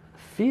done,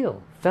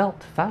 feel,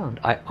 felt, found,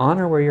 I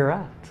honor where you're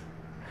at.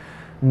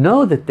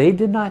 Know that they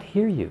did not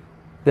hear you.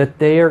 That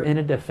they are in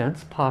a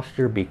defense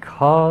posture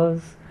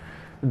because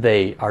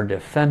they are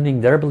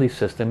defending their belief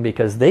system,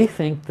 because they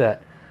think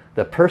that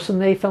the person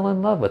they fell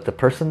in love with, the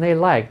person they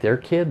like, their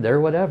kid, their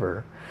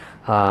whatever,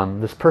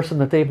 this person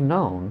that they've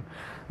known,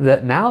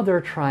 that now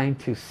they're trying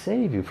to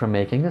save you from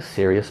making a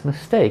serious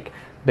mistake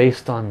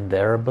based on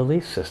their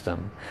belief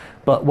system.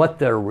 But what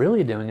they're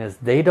really doing is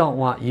they don't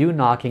want you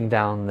knocking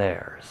down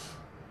theirs.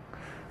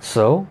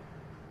 So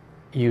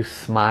you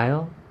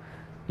smile,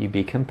 you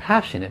be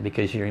compassionate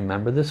because you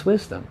remember this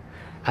wisdom,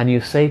 and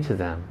you say to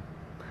them,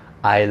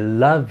 I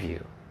love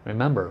you.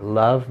 Remember,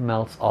 love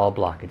melts all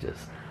blockages.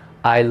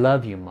 I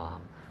love you,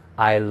 Mom.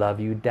 I love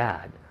you,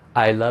 Dad.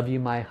 I love you,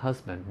 my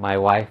husband, my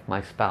wife,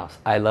 my spouse.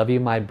 I love you,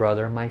 my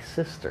brother, my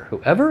sister.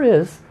 Whoever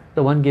is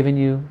the one giving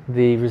you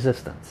the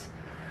resistance.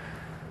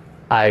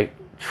 I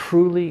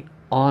truly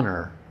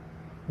honor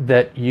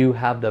that you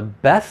have the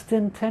best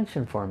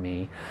intention for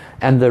me,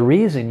 and the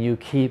reason you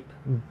keep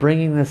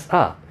bringing this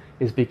up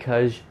is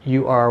because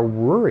you are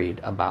worried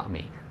about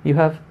me. You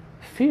have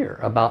fear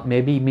about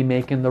maybe me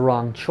making the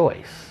wrong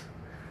choice.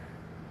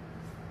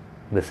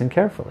 Listen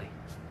carefully.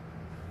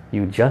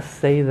 You just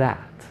say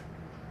that.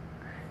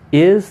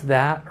 Is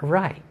that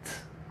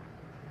right?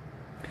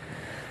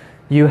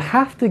 You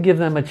have to give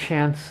them a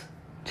chance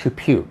to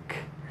puke.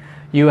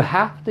 You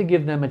have to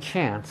give them a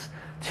chance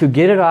to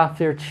get it off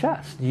their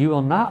chest. You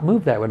will not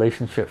move that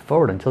relationship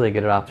forward until they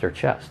get it off their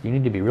chest. You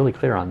need to be really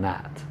clear on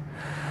that.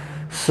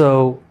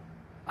 So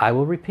I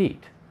will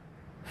repeat.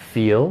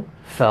 Feel,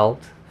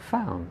 felt,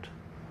 found.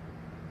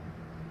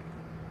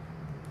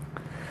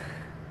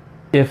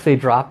 If they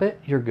drop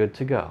it, you're good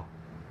to go.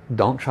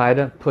 Don't try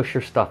to push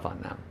your stuff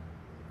on them.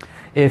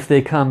 If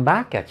they come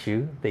back at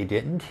you, they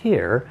didn't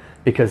hear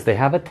because they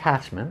have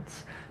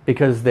attachments,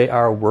 because they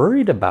are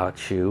worried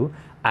about you,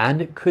 and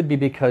it could be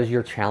because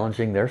you're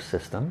challenging their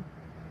system.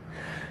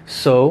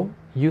 So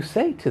you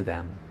say to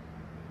them,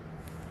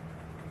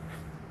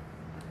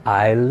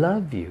 I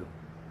love you.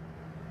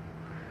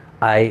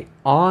 I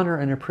honor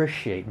and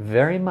appreciate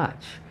very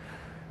much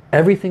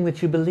everything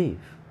that you believe.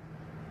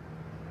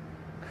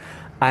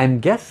 I'm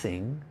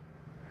guessing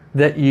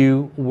that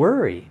you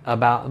worry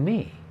about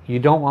me. You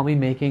don't want me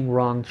making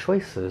wrong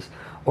choices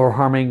or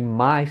harming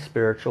my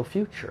spiritual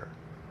future.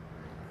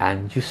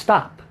 And you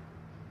stop.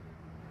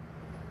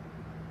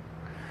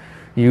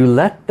 You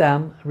let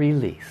them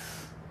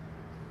release.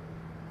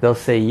 They'll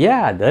say,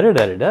 yeah,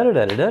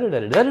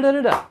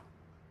 da-da-da-da-da-da-da-da-da-da-da-da-da-da.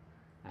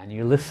 And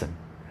you listen.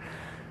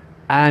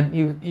 And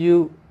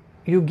you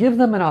give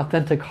them an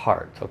authentic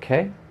heart,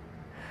 okay?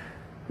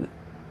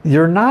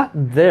 You're not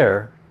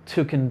there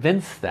to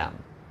convince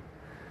them.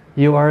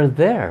 You are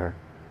there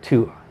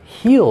to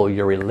heal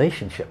your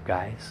relationship,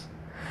 guys.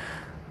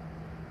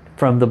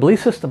 From the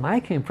belief system I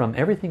came from,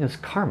 everything is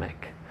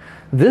karmic.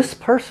 This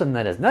person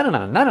that is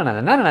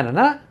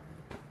na-na-na-na-na-na-na-na-na-na,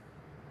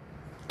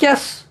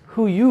 guess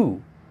who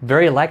you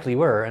very likely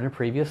were in a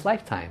previous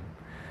lifetime.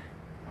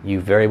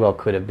 You very well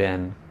could have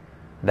been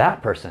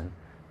that person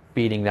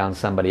beating down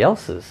somebody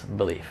else's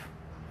belief.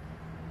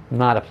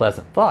 Not a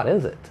pleasant thought,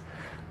 is it?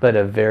 But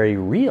a very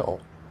real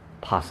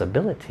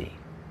possibility.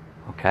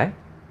 Okay?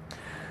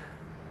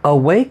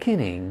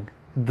 Awakening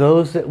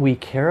those that we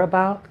care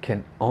about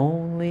can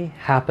only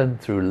happen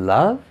through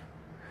love,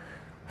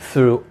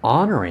 through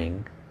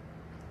honoring,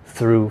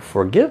 through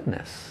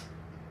forgiveness.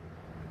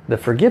 The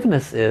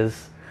forgiveness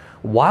is,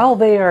 while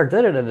they are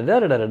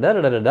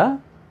da-da-da-da-da-da-da-da-da-da-da,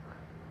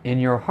 in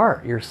your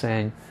heart, you're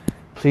saying,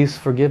 please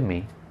forgive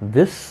me,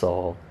 this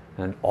soul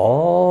and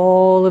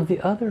all of the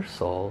other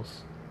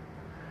souls,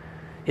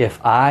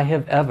 if I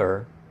have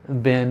ever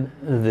been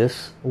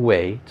this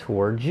way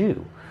towards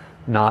you,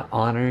 not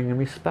honoring and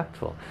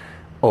respectful,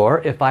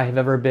 or if I have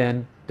ever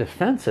been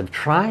defensive,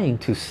 trying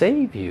to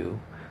save you,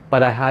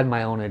 but I had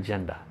my own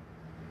agenda.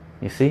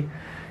 You see,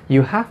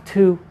 you have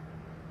to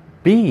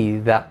be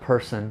that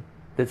person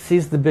that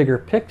sees the bigger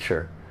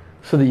picture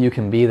so that you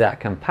can be that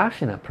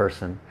compassionate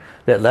person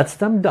that lets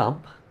them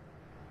dump,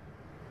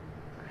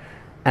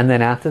 and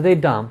then after they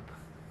dump,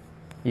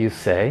 you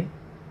say,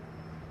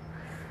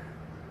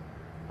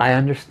 I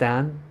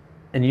understand,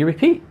 and you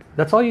repeat.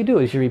 That's all you do,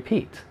 is you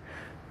repeat.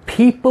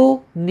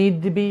 People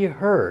need to be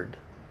heard.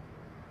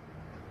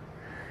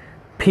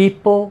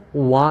 People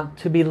want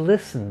to be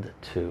listened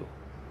to.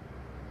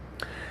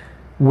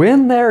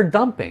 When they're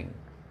dumping,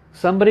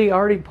 somebody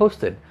already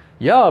posted,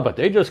 yeah, but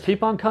they just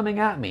keep on coming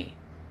at me.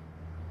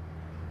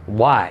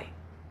 Why?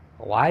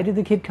 Why did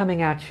they keep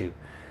coming at you?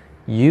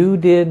 You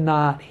did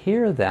not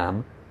hear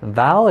them,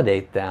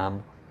 validate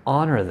them,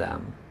 honor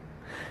them.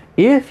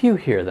 If you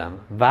hear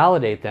them,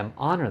 validate them,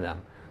 honor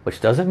them,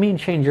 which doesn't mean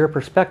change your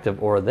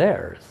perspective or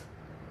theirs.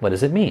 What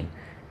does it mean?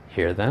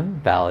 Hear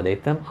them,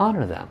 validate them,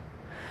 honor them.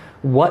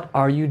 What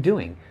are you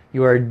doing?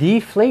 You are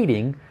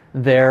deflating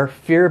their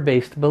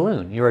fear-based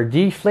balloon. You are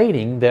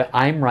deflating the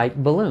I'm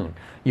right balloon.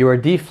 You are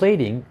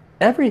deflating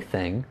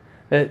everything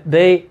that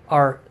they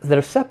are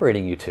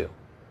separating you to.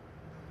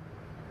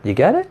 You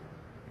get it?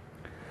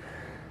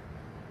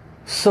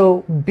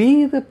 So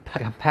be the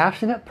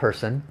compassionate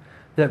person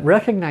that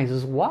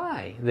recognizes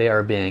why they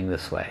are being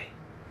this way.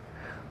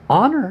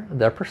 Honor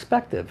their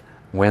perspective.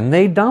 When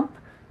they dump,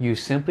 you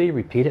simply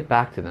repeat it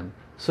back to them.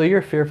 So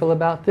you're fearful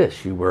about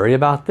this, you worry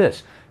about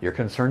this, you're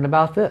concerned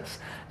about this,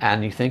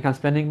 and you think I'm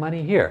spending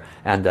money here,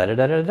 and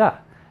da-da-da-da-da.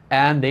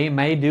 And they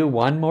may do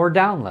one more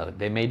download,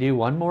 they may do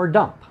one more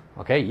dump.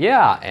 Okay,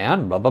 yeah,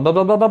 and blah, blah, blah,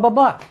 blah, blah, blah, blah,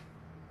 blah.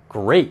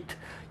 Great.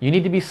 You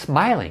need to be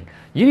smiling.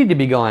 You need to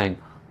be going,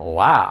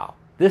 wow,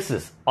 this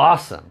is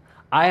awesome.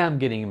 I am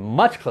getting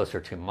much closer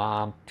to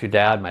mom, to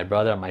dad, my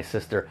brother, my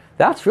sister.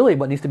 That's really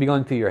what needs to be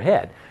going through your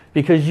head.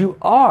 Because you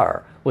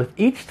are, with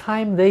each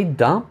time they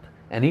dump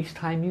and each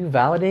time you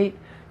validate,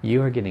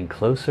 you are getting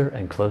closer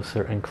and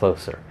closer and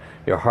closer.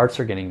 Your hearts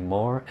are getting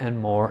more and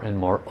more and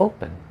more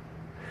open.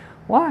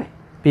 Why?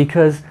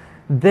 Because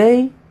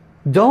they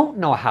don't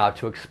know how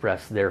to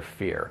express their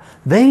fear.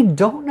 They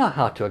don't know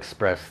how to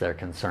express their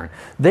concern.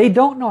 They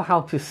don't know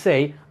how to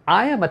say,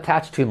 I am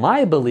attached to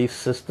my belief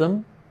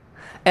system,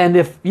 and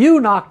if you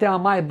knock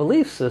down my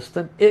belief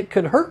system, it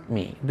could hurt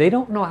me. They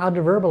don't know how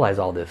to verbalize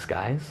all this,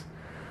 guys.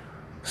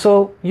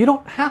 So you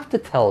don't have to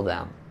tell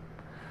them.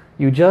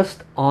 You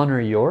just honor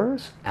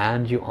yours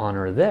and you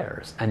honor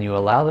theirs, and you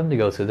allow them to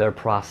go through their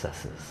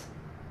processes.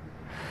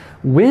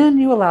 When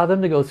you allow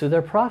them to go through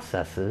their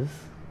processes,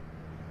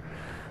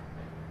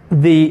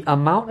 the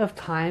amount of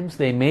times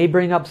they may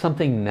bring up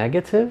something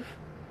negative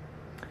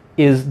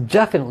is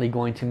definitely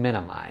going to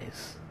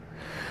minimize.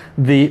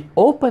 The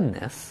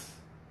openness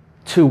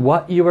to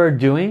what you are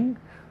doing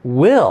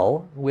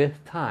will,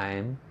 with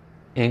time,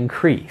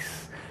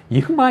 increase.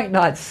 You might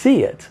not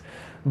see it,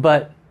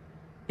 but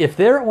if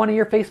they're one of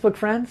your Facebook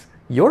friends,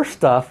 your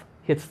stuff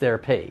hits their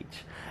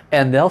page,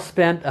 and they'll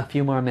spend a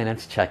few more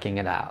minutes checking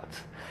it out,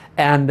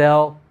 and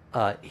they'll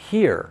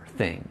hear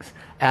things,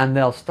 and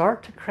they'll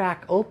start to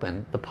crack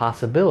open the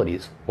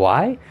possibilities.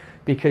 Why?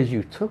 Because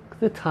you took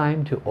the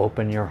time to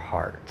open your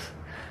heart.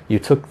 You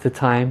took the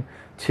time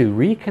to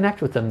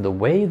reconnect with them the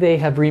way they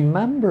have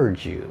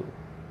remembered you.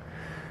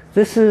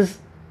 This is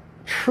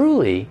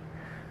truly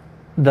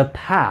the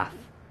path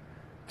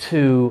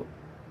to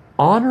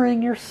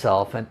honoring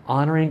yourself and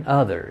honoring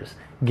others,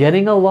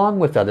 getting along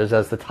with others,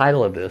 as the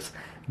title of this,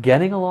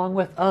 getting along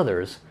with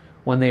others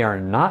when they are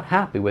not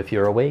happy with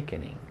your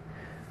awakening.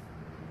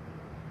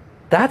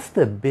 That's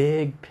the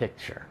big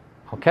picture,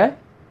 okay?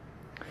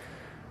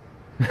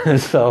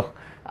 So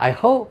I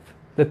hope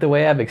that the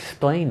way I've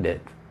explained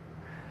it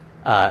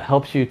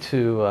helps you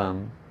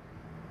to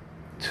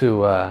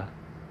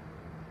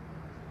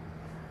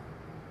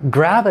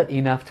grab it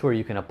enough to where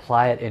you can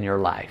apply it in your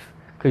life.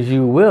 Because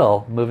you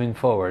will, moving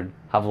forward,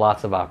 have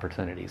lots of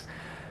opportunities.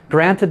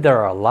 Granted, there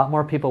are a lot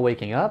more people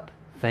waking up.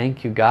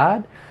 Thank you,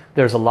 God.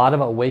 There's a lot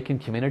of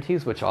awakened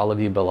communities, which all of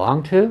you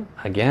belong to.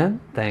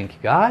 Again, thank you,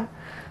 God.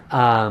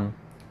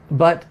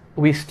 But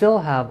we still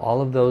have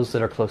all of those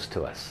that are close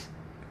to us.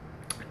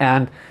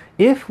 And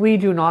if we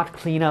do not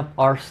clean up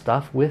our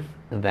stuff with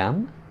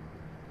them,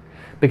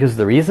 because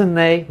the reason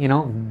they,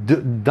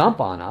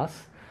 dump on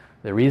us,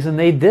 the reason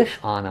they dish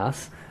on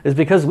us, is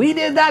because we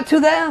did that to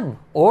them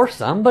or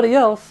somebody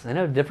else in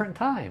a different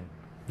time.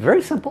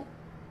 Very simple.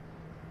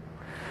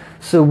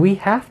 So we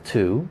have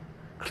to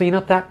clean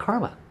up that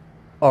karma,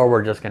 or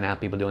we're just going to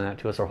have people doing that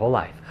to us our whole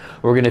life.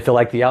 We're going to feel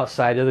like the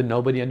outsider, that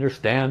nobody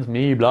understands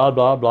me, blah,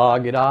 blah, blah.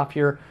 Get off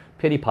your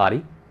pity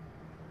potty.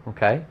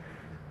 Okay?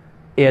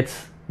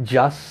 It's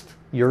just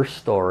your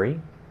story.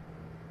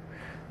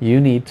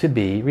 You need to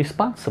be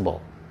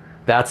responsible.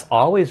 That's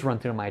always run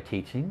through my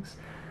teachings.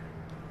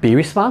 Be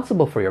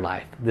responsible for your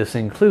life. This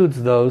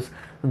includes those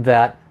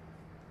that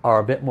are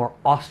a bit more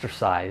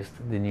ostracized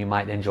than you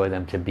might enjoy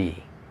them to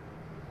be.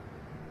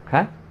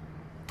 Okay?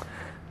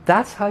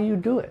 That's how you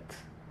do it.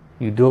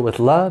 You do it with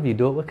love, you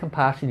do it with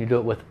compassion, you do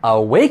it with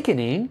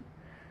awakening.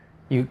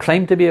 You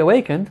claim to be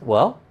awakened,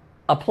 well,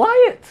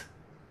 apply it.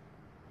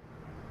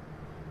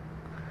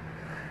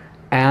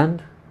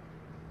 And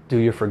do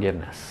your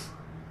forgiveness.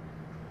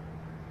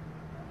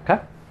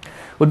 Okay?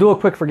 We'll do a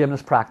quick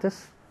forgiveness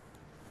practice.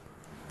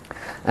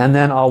 And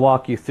then I'll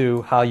walk you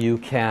through how you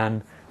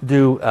can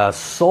do a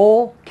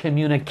soul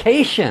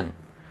communication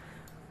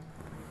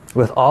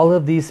with all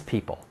of these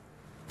people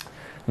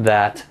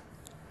that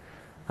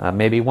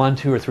maybe 1,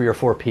 2, or 3, or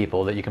 4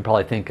 people that you can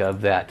probably think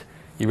of that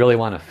you really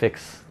want to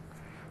fix,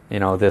 you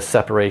know, this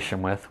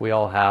separation with. We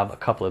all have a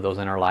couple of those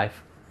in our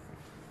life.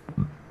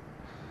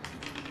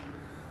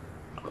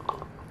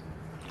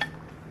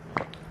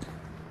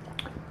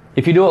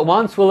 If you do it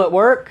once, will it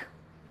work?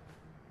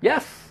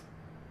 Yes.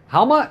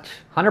 How much?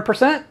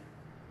 100%?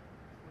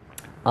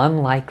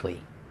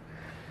 Unlikely.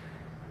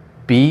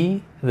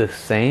 Be the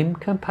same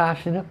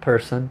compassionate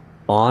person,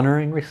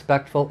 honoring,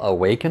 respectful,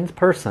 awakened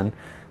person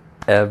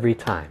every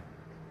time.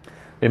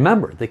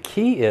 Remember, the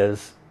key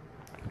is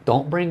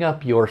don't bring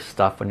up your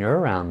stuff when you're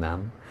around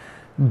them.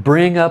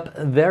 Bring up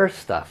their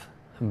stuff.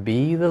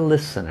 Be the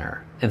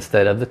listener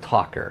instead of the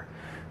talker.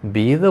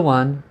 Be the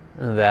one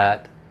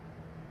that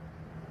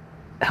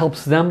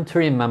helps them to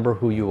remember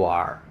who you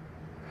are.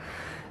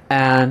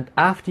 And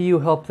after you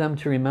help them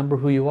to remember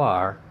who you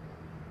are,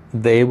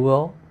 they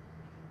will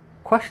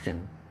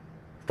question,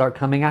 start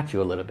coming at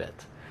you a little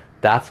bit.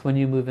 That's when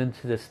you move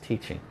into this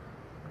teaching.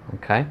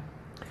 Okay?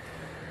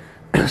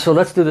 So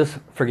let's do this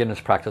forgiveness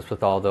practice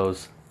with all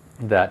those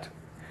that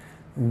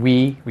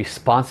we,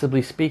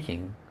 responsibly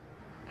speaking,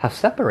 have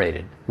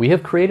separated. We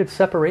have created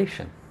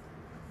separation,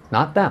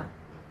 not them.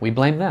 We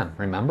blame them.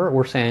 Remember,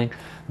 we're saying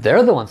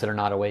they're the ones that are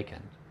not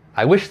awakened.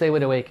 I wish they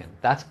would awaken.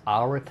 That's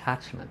our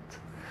attachment.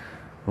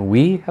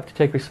 We have to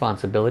take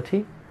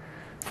responsibility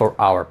for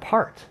our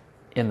part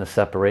in the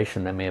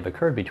separation that may have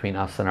occurred between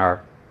us and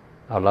our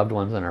loved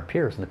ones and our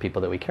peers and the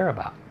people that we care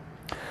about.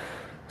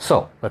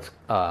 So let's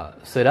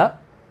sit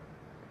up.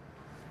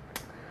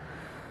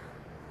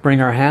 Bring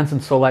our hands in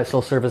Soul Light,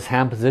 Soul Service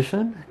hand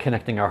position,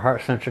 connecting our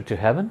heart center to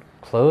heaven.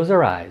 Close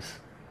our eyes.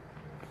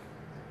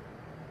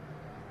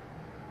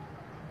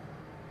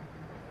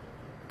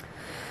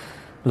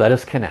 Let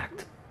us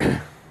connect.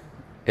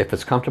 If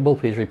it's comfortable,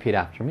 please repeat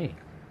after me.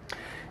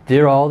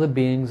 Dear all the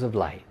beings of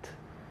light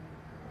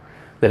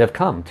that have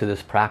come to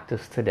this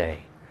practice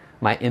today,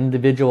 my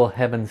individual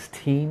heavens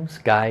teams,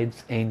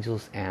 guides,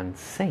 angels, and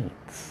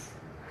saints.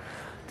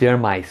 Dear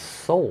my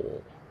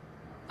soul,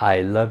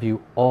 I love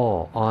you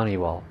all, honor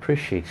you all,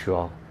 appreciate you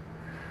all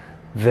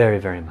very,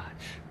 very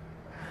much.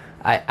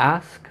 I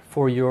ask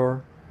for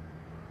your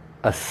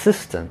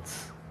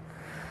assistance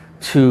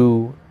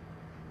to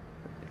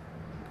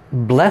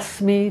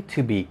bless me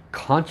to be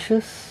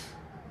conscious,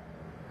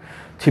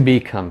 to be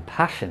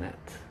compassionate,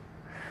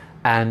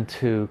 and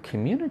to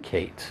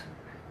communicate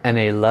in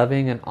a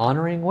loving and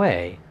honoring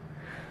way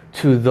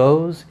to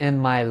those in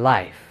my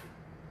life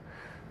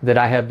that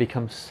I have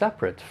become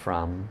separate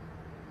from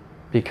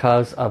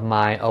because of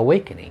my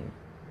awakening.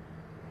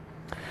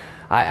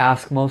 I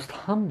ask most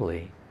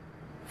humbly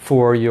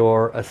for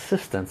your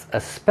assistance,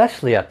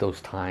 especially at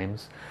those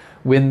times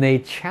when they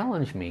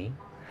challenge me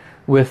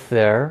with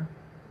their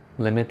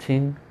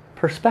limiting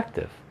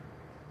perspective.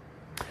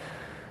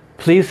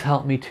 Please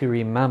help me to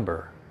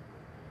remember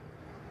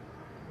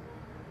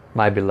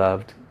my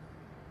beloved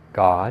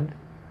God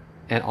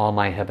and all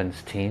my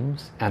heavens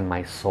teams and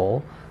my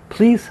soul.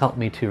 Please help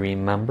me to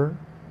remember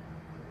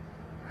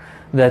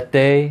that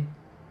they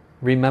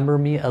remember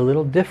me a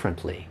little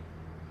differently,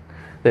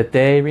 that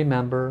they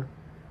remember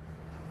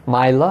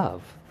my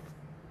love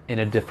in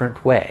a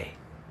different way.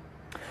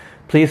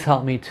 Please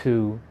help me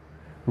to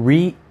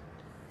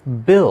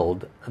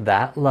rebuild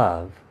that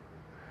love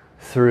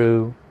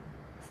through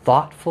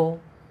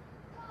thoughtful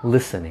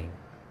listening,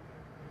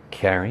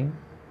 caring,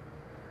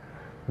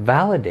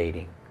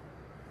 validating.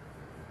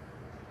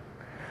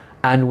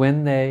 And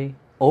when they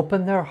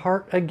open their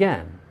heart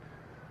again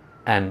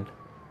and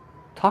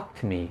talk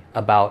to me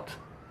about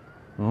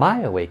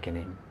my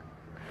awakening,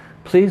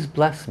 please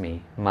bless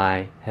me,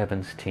 my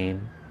heavens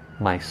team,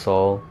 my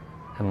soul,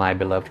 and my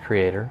beloved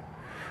Creator.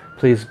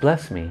 Please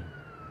bless me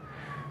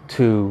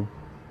to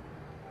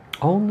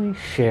only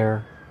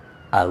share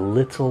a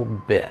little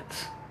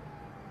bit.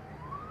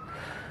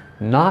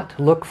 Not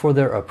look for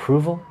their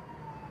approval,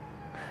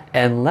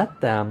 and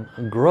let them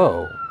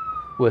grow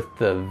with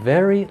the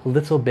very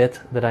little bit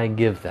that I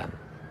give them.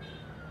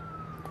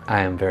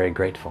 I am very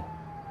grateful.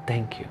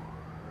 Thank you.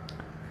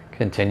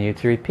 Continue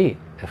to repeat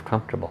if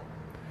comfortable.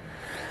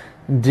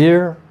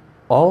 Dear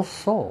all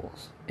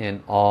souls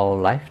in all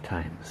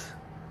lifetimes,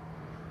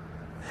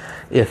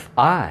 if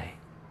I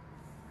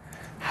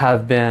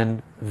have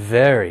been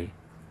very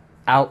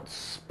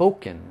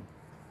outspoken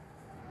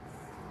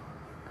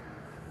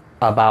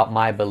about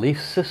my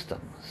belief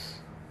systems,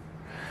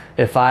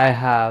 if I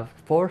have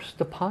forced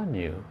upon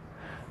you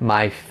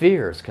my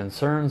fears,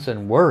 concerns,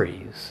 and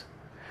worries,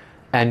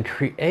 and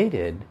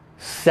created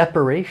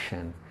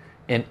separation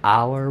in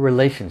our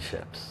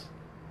relationships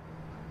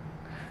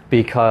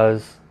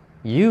because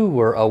you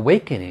were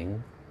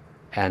awakening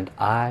and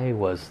I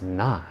was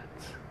not.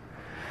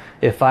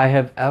 If I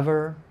have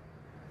ever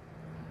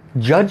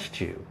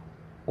judged you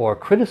or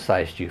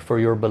criticized you for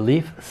your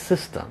belief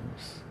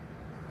systems,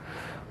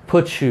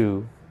 put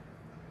you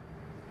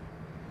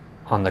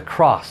on the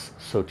cross,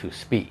 so to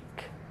speak,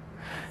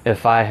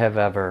 if I have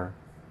ever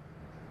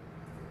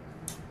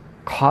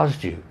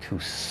caused you to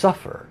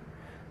suffer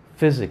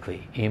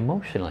physically,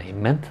 emotionally,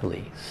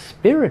 mentally,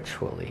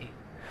 spiritually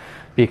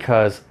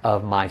because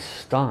of my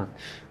staunch,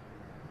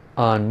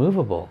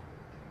 unmovable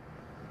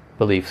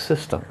belief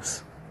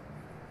systems,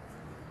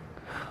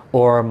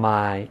 or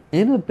my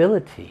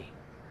inability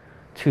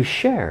to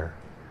share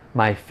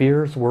my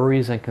fears,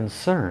 worries, and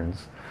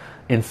concerns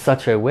in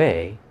such a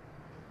way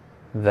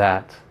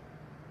that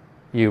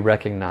you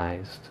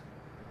recognized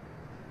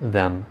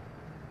them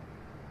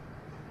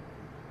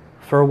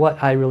for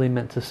what I really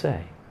meant to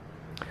say,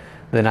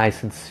 then I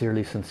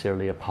sincerely,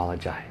 sincerely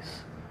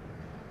apologize.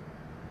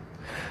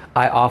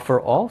 I offer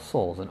all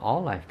souls in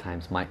all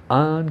lifetimes my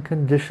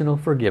unconditional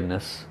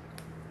forgiveness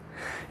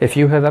if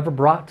you have ever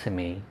brought to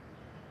me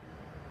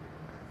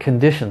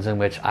conditions in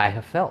which I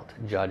have felt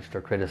judged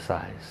or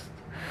criticized,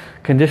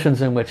 conditions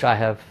in which I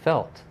have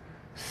felt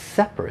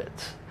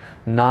separate,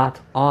 not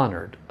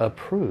honored,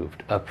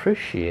 approved,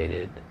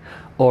 appreciated,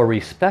 or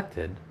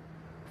respected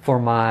for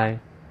my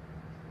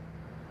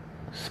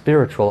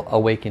spiritual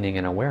awakening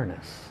and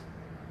awareness.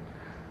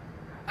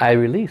 I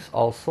release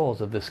all souls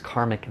of this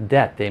karmic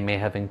debt they may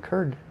have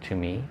incurred to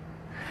me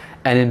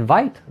and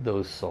invite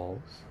those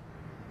souls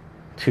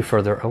to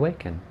further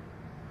awaken.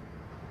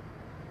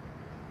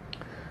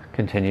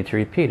 Continue to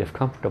repeat if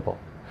comfortable.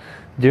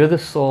 Dear the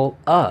soul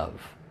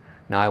of,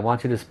 now I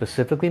want you to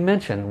specifically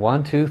mention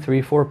 1, 2,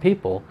 3, 4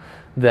 people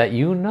that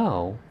you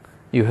know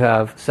you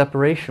have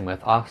separation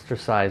with,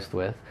 ostracized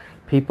with,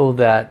 people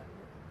that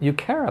you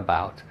care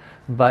about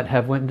but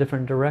have went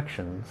different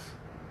directions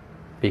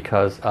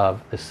because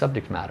of the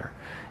subject matter.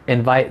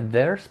 Invite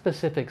their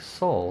specific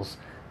souls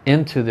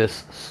into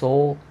this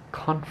soul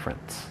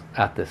conference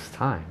at this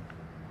time.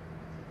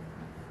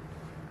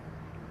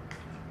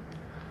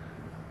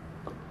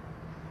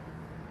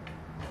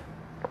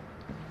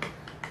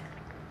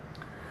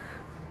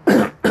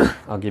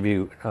 I'll give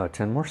you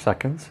 10 more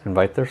seconds.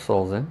 Invite their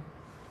souls in.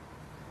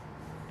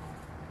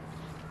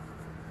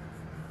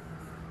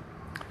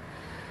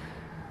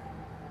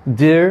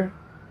 Dear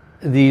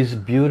these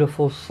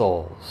beautiful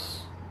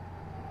souls,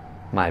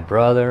 my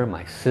brother,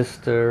 my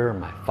sister,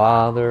 my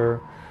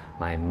father,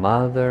 my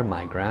mother,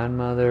 my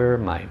grandmother,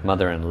 my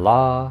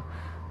mother-in-law,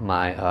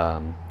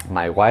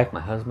 my wife,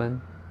 my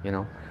husband, you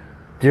know,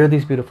 dear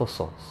these beautiful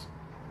souls,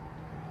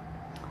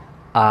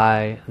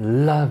 I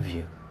love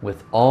you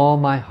with all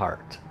my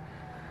heart.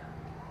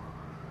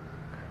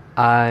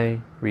 I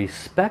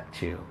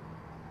respect you.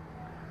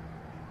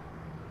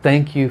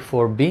 Thank you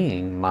for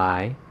being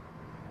my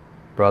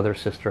brother,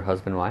 sister,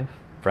 husband, wife,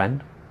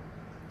 friend.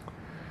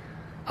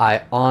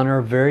 I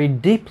honor very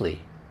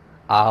deeply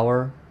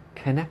our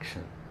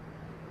connection.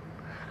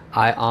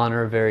 I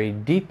honor very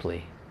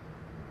deeply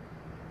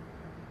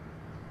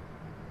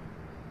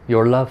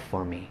your love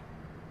for me.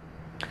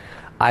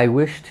 I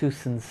wish to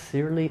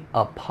sincerely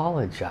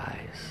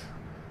apologize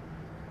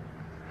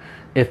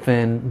if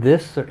in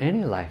this or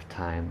any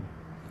lifetime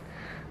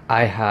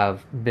I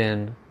have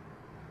been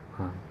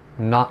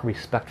not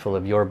respectful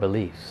of your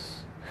beliefs,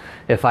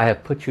 if I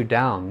have put you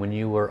down when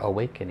you were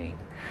awakening,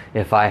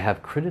 if I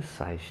have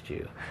criticized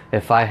you,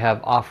 if I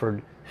have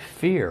offered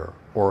fear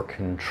or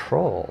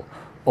control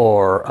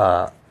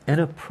or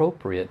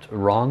inappropriate,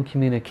 wrong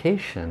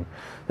communication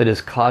that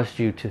has caused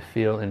you to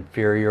feel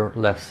inferior,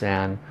 less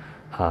than,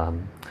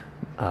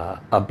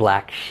 a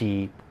black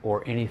sheep,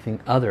 or anything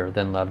other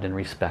than loved and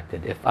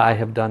respected. If I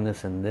have done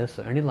this in this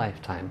or any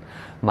lifetime,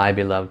 my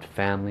beloved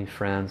family,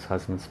 friends,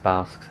 husband,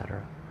 spouse,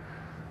 etc.,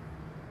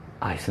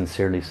 I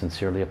sincerely,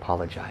 sincerely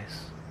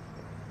apologize.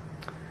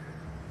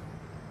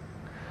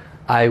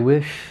 I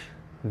wish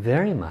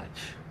very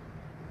much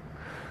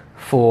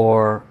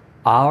for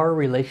our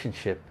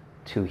relationship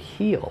to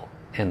heal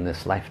in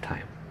this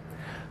lifetime.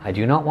 I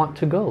do not want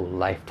to go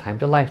lifetime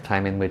to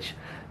lifetime in which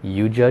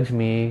you judge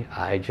me,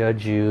 I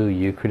judge you,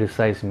 you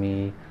criticize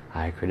me,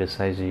 I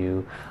criticize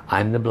you,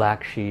 I'm the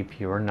black sheep,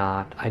 you're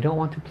not. I don't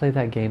want to play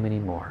that game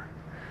anymore.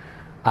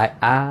 I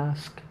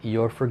ask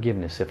your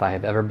forgiveness if I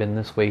have ever been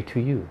this way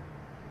to you.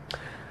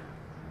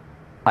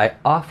 I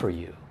offer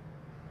you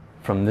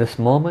from this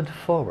moment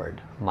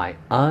forward my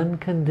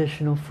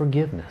unconditional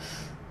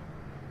forgiveness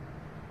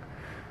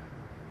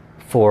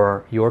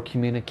for your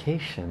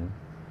communication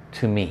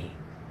to me.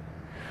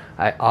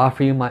 I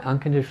offer you my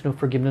unconditional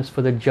forgiveness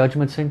for the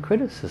judgments and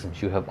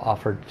criticisms you have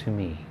offered to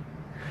me.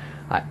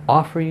 I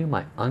offer you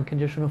my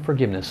unconditional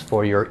forgiveness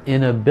for your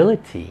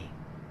inability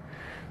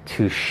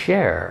to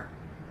share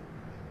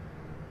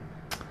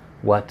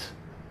what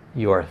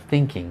you are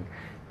thinking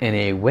in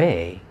a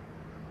way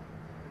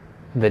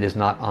that is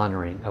not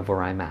honoring of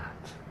where I'm at.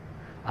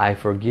 I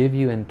forgive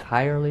you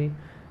entirely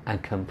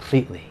and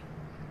completely.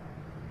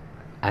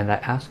 And I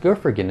ask your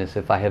forgiveness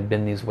if I have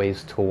been these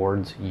ways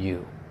towards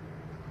you.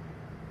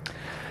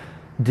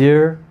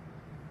 Dear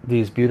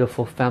these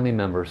beautiful family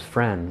members,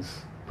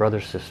 friends,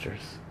 brothers,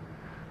 sisters,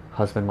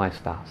 husband, wife,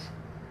 spouse,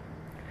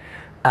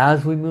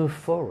 as we move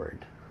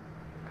forward,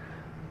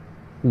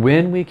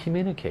 when we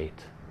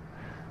communicate,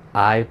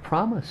 I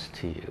promise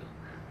to you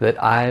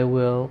that I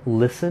will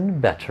listen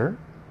better,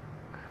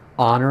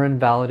 honor and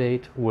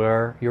validate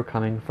where you're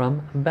coming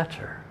from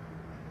better.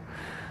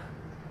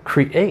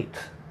 Create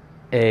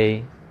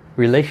a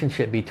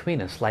relationship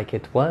between us like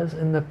it was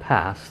in the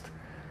past,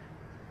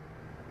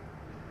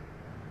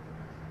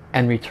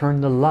 and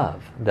return the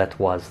love that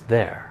was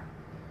there.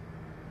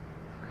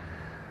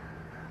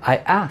 I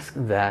ask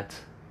that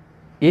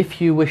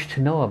if you wish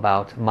to know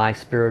about my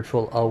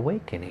spiritual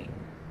awakening,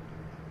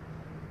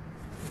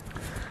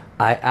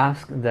 I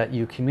ask that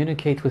you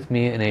communicate with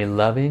me in a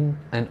loving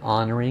and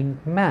honoring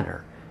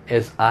manner,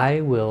 as I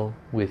will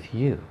with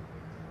you.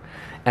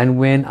 And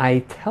when I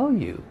tell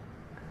you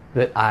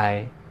that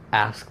I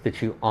ask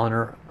that you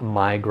honor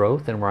my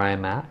growth and where I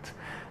am at,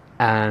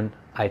 and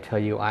I tell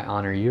you I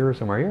honor yours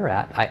and where you're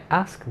at, I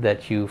ask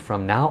that you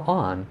from now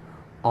on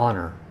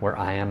honor where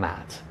I am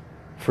at,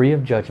 free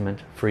of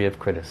judgment, free of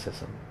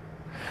criticism.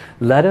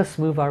 Let us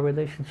move our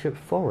relationship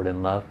forward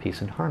in love,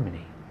 peace and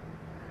harmony.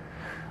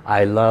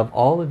 I love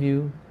all of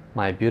you,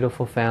 my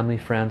beautiful family,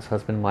 friends,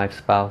 husband, wife,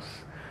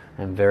 spouse.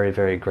 I'm very,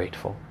 very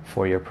grateful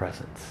for your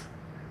presence.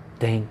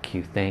 Thank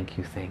you, thank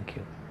you, thank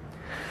you.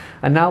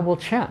 And now we'll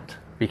chant,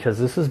 because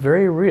this is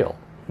very real.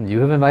 You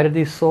have invited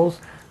these souls.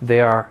 They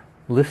are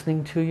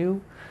listening to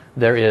you.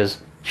 There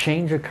is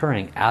change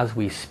occurring as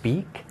we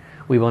speak.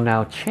 We will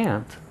now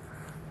chant,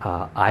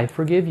 I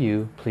forgive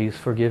you, please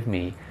forgive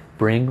me.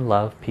 Bring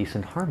love, peace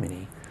and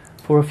harmony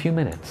for a few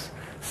minutes.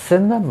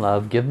 Send them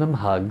love, give them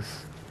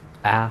hugs,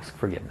 ask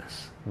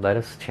forgiveness. Let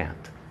us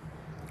chant.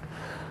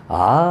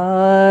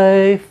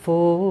 I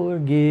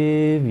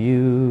forgive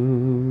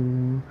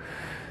you,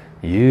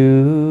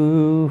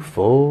 you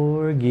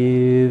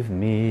forgive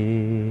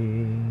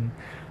me.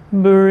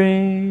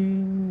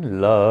 Bring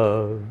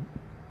love,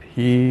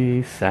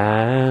 peace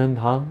and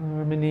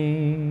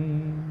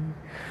harmony.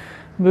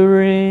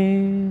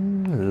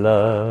 Bring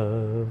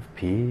love,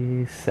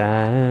 peace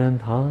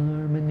and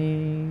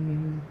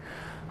harmony.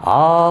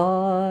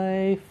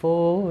 I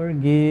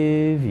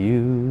forgive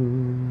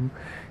you,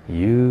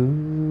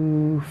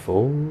 you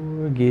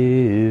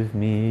forgive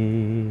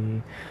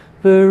me.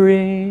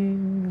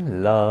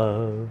 Bring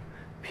love,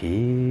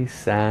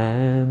 peace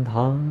and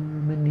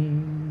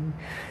harmony.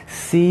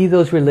 See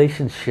those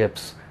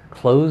relationships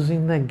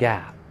closing the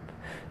gap.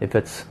 If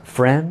it's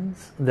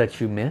friends that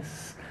you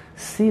miss,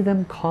 see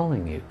them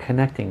calling you,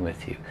 connecting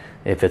with you.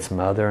 If it's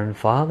mother and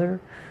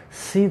father,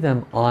 see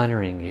them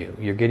honoring you.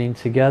 You're getting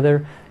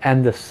together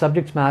and the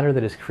subject matter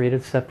that has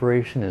created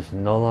separation is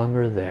no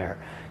longer there.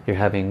 You're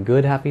having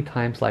good, happy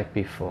times like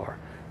before.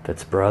 If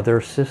it's brother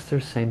or sister,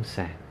 same.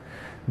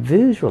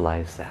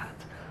 Visualize that.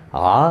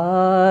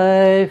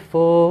 I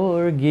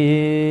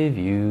forgive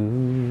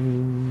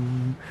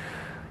you,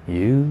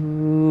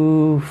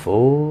 you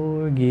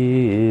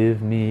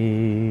forgive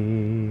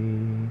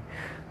me.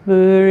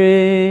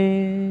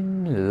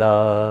 Bring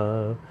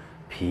love,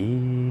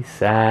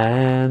 peace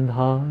and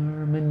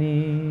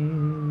harmony.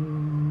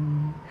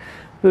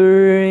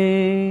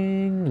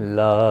 Bring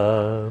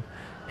love,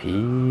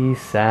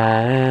 peace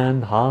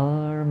and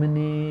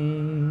harmony.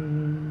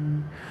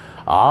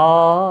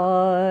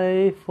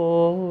 I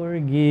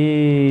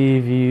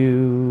forgive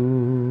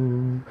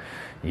you,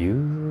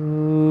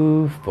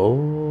 you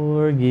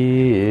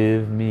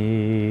forgive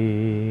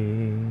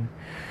me.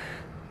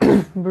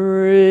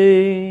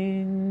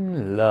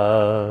 Bring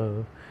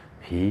love,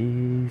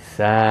 peace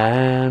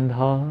and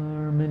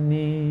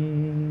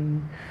harmony.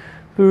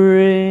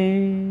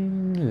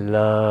 Bring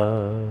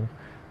love,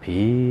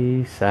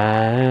 peace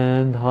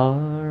and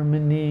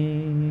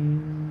harmony.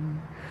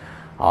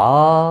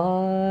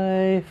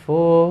 I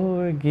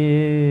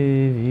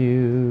forgive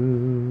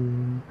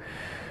you,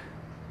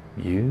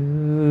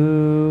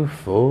 you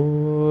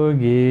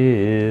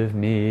forgive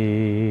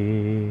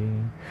me.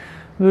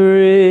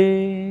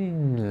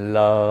 Bring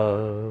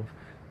love,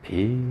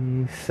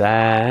 peace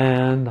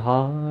and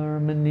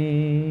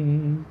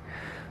harmony.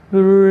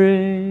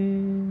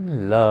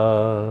 Bring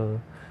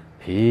love,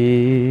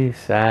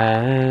 peace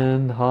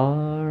and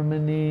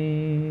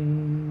harmony.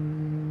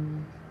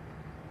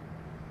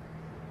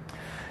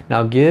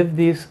 Now give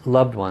these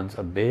loved ones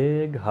a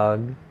big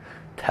hug.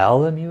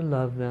 Tell them you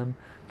love them.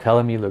 Tell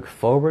them you look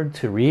forward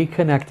to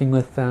reconnecting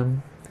with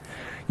them.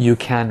 You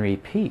can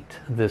repeat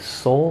this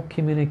soul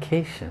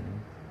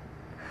communication,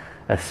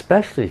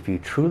 especially if you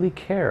truly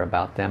care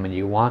about them and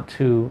you want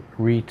to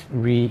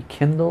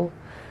rekindle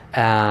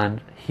and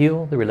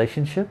heal the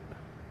relationship.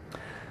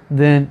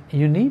 Then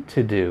you need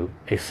to do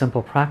a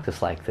simple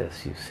practice like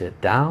this. You sit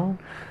down,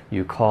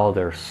 you call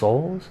their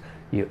souls,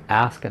 you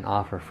ask and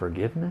offer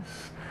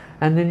forgiveness,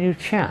 and then you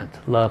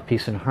chant love,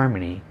 peace, and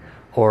harmony,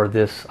 or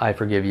this I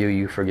forgive you,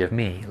 you forgive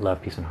me,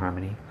 love, peace, and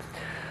harmony.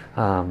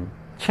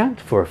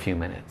 Chant for a few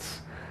minutes.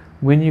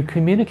 When you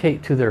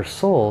communicate to their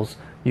souls,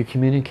 you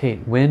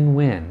communicate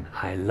win-win.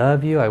 I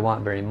love you. I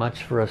want very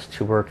much for us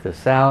to work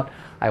this out.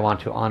 I want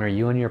to honor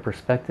you and your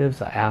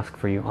perspectives. I ask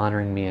for you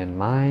honoring me and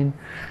mine.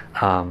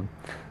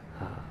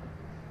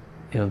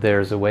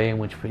 There's a way in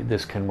which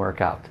this can work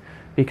out.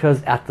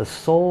 Because at the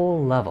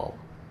soul level,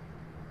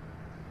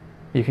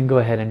 you can go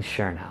ahead and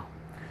share now.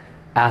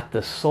 At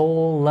the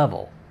soul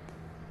level,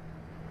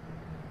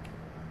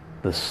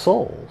 the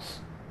souls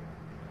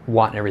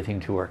want everything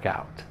to work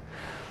out.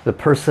 The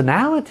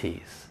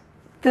personalities,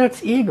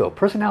 that's ego.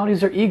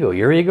 Personalities are ego.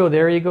 Your ego,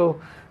 their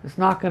ego. It's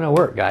not going to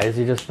work, guys.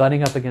 You're just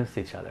butting up against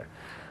each other.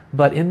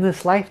 But in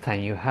this lifetime,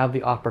 you have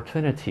the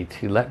opportunity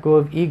to let go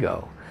of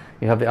ego.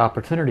 You have the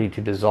opportunity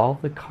to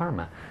dissolve the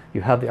karma.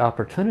 You have the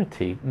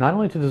opportunity not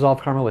only to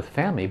dissolve karma with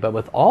family, but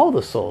with all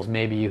the souls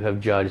maybe you have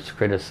judged,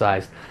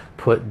 criticized,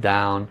 put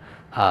down.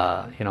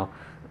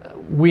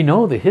 We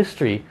know the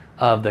history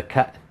of the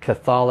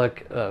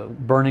Catholic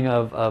burning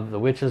of the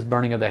witches,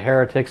 burning of the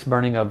heretics,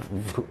 burning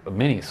of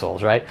many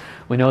souls, right?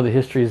 We know the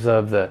histories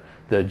of the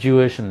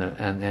Jewish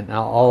and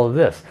all of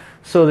this.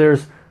 So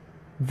there's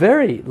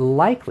very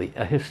likely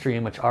a history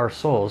in which our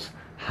souls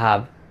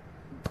have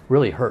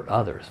really hurt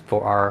others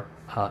for our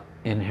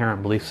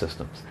inherent belief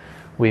systems.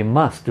 We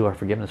must do our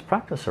forgiveness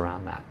practice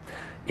around that.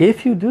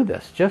 If you do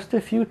this just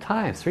a few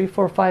times, 3,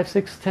 4, 5,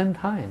 6, 10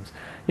 times,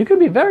 you could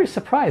be very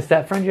surprised.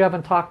 That friend you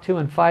haven't talked to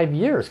in 5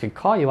 years could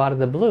call you out of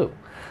the blue.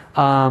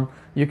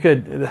 You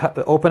could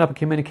open up a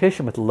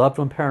communication with a loved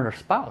one, parent, or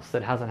spouse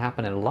that hasn't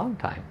happened in a long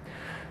time.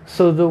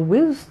 So the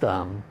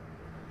wisdom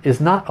is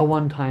not a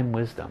one-time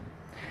wisdom.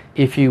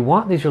 If you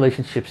want these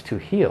relationships to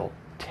heal,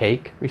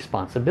 take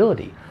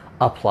responsibility.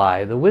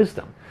 Apply the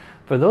wisdom.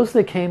 For those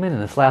that came in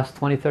this last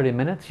 20-30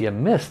 minutes, you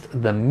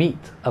missed the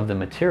meat of the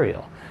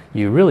material.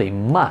 You really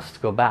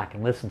must go back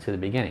and listen to the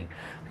beginning,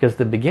 because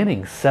the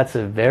beginning sets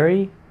a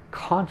very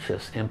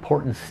conscious,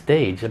 important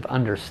stage of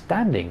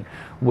understanding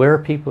where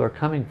people are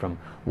coming from,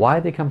 why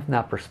they come from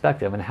that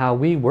perspective, and how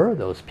we were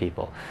those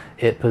people.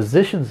 It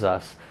positions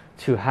us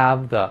to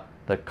have the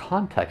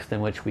context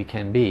in which we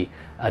can be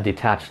a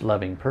detached,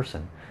 loving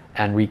person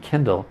and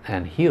rekindle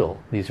and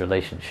heal these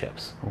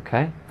relationships.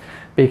 Okay?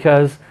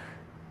 Because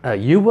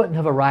you wouldn't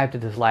have arrived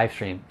at this live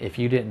stream if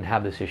you didn't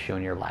have this issue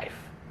in your life.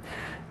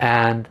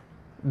 And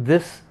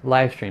this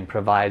live stream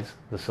provides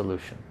the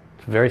solution.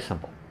 It's very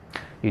simple.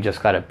 You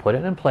just got to put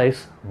it in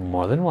place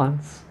more than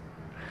once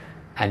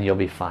and you'll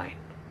be fine.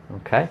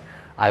 Okay?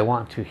 I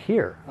want to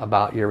hear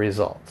about your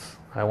results.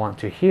 I want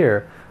to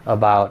hear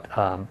about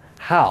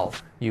how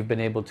you've been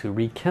able to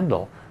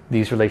rekindle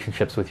these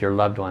relationships with your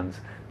loved ones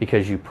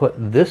because you put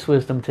this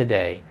wisdom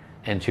today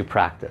into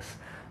practice.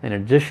 An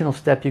additional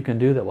step you can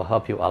do that will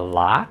help you a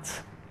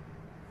lot.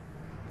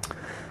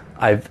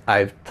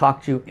 I've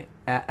talked to you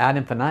ad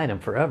infinitum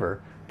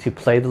forever to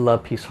play the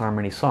Love, Peace,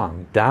 Harmony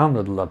song.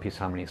 Download the Love, Peace,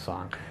 Harmony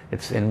song.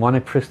 It's in one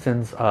of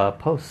Kristen's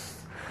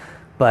posts.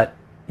 But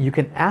you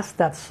can ask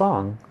that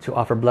song to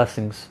offer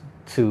blessings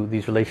to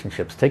these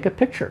relationships. Take a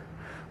picture.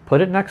 Put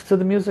it next to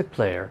the music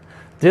player.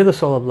 Dear the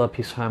soul of love,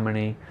 peace,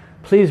 harmony,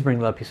 please bring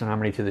love, peace, and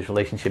harmony to this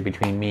relationship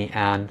between me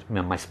and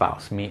my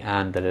spouse, me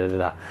and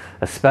da-da-da-da,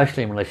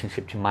 especially in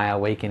relationship to my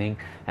awakening,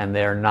 and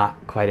they're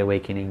not quite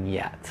awakening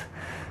yet.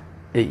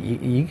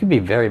 You can be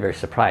very, very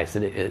surprised.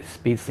 It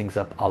speeds things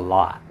up a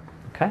lot.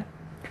 Okay?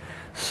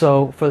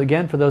 So, for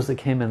those that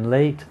came in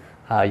late,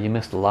 you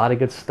missed a lot of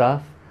good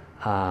stuff.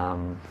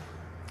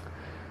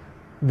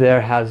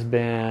 There has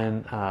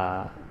been...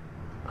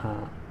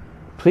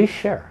 please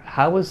share.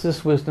 How was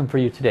this wisdom for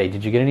you today?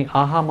 Did you get any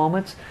aha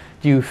moments?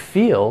 Do you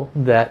feel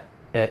that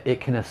it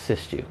can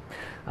assist you?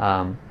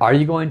 Are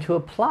you going to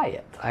apply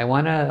it? I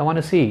want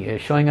to see,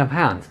 showing of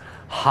hands,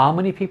 how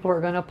many people are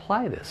going to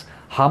apply this?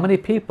 How many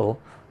people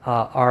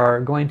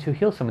are going to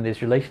heal some of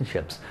these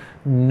relationships?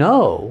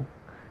 Know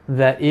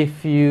that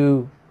if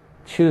you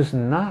choose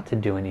not to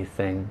do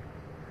anything,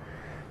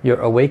 your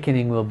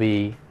awakening will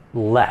be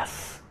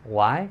less.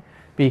 Why?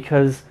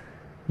 Because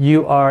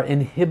you are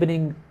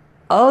inhibiting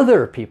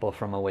other people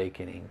from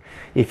awakening.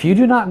 If you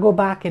do not go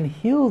back and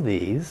heal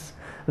these,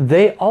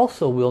 they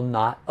also will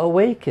not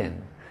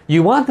awaken.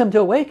 You want them to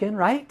awaken,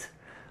 right?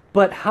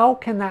 But how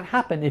can that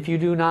happen if you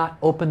do not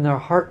open their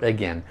heart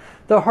again?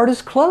 Their heart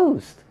is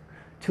closed.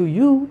 To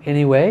you,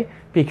 anyway,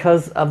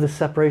 because of the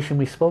separation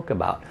we spoke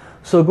about.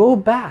 So go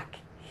back,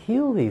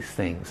 heal these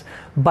things.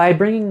 By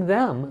bringing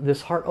them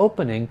this heart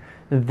opening,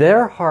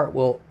 their heart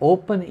will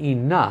open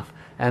enough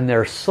and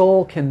their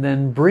soul can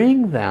then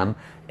bring them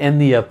in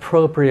the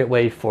appropriate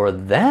way for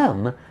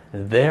them,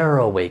 their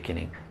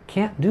awakening.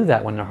 Can't do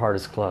that when their heart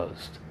is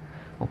closed.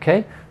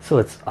 Okay? So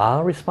it's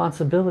our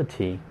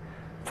responsibility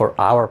for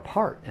our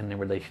part in the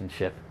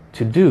relationship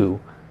to do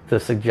the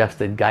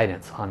suggested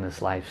guidance on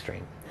this live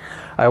stream.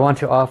 I want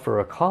to offer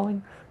a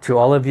calling to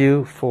all of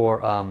you for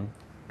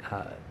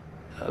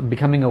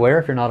becoming aware,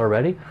 if you're not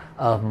already,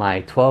 of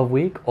my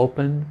 12-week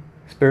open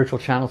Spiritual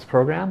Channels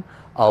program,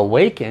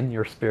 Awaken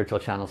Your Spiritual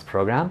Channels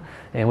program,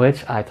 in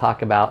which I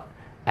talk about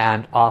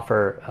and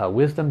offer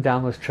wisdom,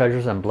 downloads,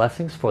 treasures, and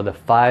blessings for the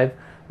 5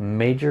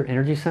 major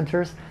energy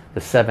centers,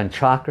 the 7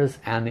 chakras,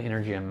 and the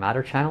energy and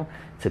matter channel.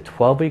 It's a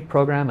 12-week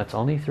program. It's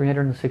only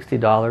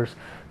 $360.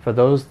 For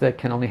those that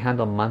can only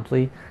handle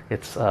monthly,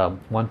 it's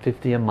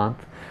 $150 a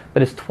month.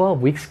 But it's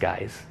 12 weeks,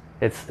 guys.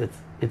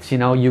 It's you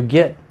know, you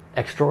get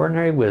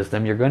extraordinary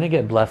wisdom. You're going to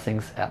get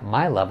blessings at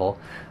my level,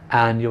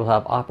 and you'll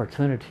have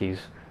opportunities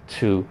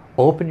to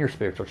open your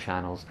spiritual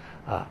channels,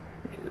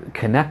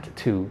 connect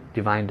to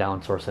divine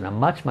down source at a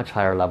much, much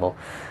higher level.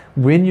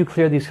 When you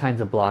clear these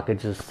kinds of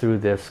blockages through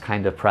this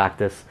kind of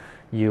practice,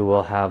 you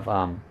will have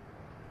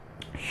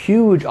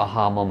huge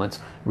aha moments.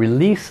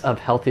 Release of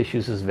health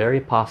issues is very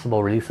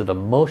possible. Release of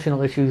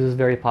emotional issues is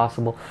very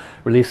possible.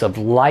 Release of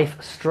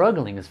life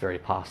struggling is very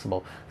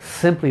possible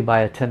simply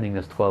by attending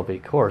this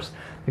 12-week course,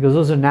 because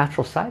those are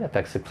natural side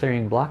effects of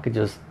clearing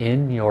blockages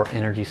in your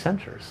energy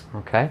centers.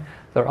 Okay,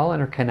 they're all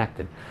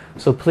interconnected.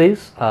 So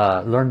please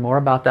learn more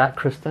about that.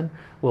 Kristen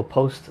will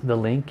post the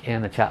link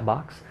in the chat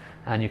box,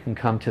 and you can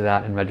come to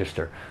that and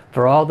register.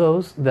 For all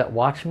those that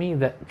watch me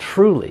that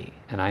truly,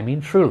 and I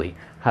mean truly,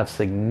 have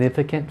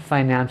significant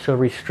financial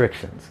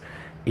restrictions,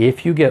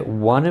 if you get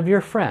one of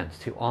your friends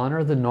to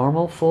honor the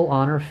normal full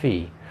honor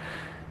fee,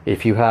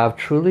 if you have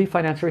truly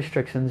financial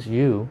restrictions,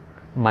 you,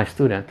 my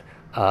student,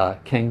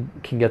 can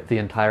get the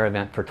entire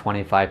event for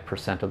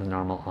 25% of the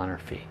normal honor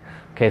fee.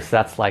 Okay, so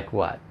that's like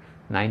what,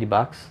 90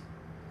 bucks?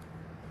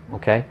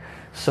 Okay,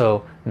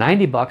 so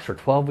 90 bucks for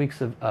 12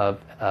 weeks of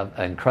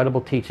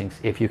incredible teachings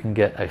if you can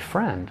get a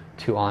friend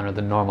to honor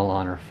the normal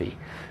honor fee.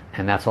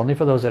 And that's only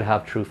for those that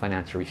have true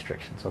financial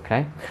restrictions.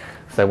 Okay,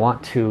 so I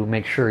want to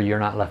make sure you're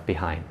not left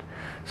behind.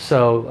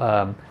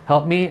 So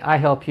help me, I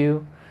help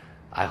you.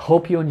 I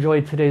hope you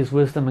enjoyed today's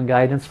wisdom and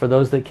guidance. For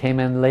those that came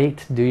in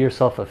late, do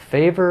yourself a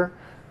favor,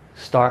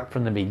 start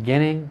from the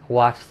beginning,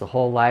 watch the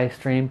whole live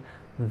stream.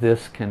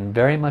 This can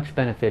very much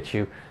benefit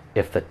you.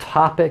 If the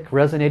topic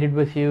resonated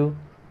with you,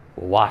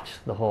 watch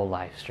the whole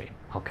live stream.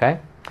 Okay,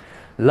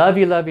 love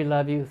you, love you,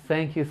 love you.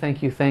 Thank you,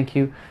 thank you, thank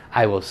you.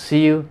 I will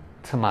see you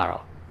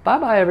tomorrow. Bye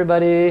bye,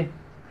 everybody.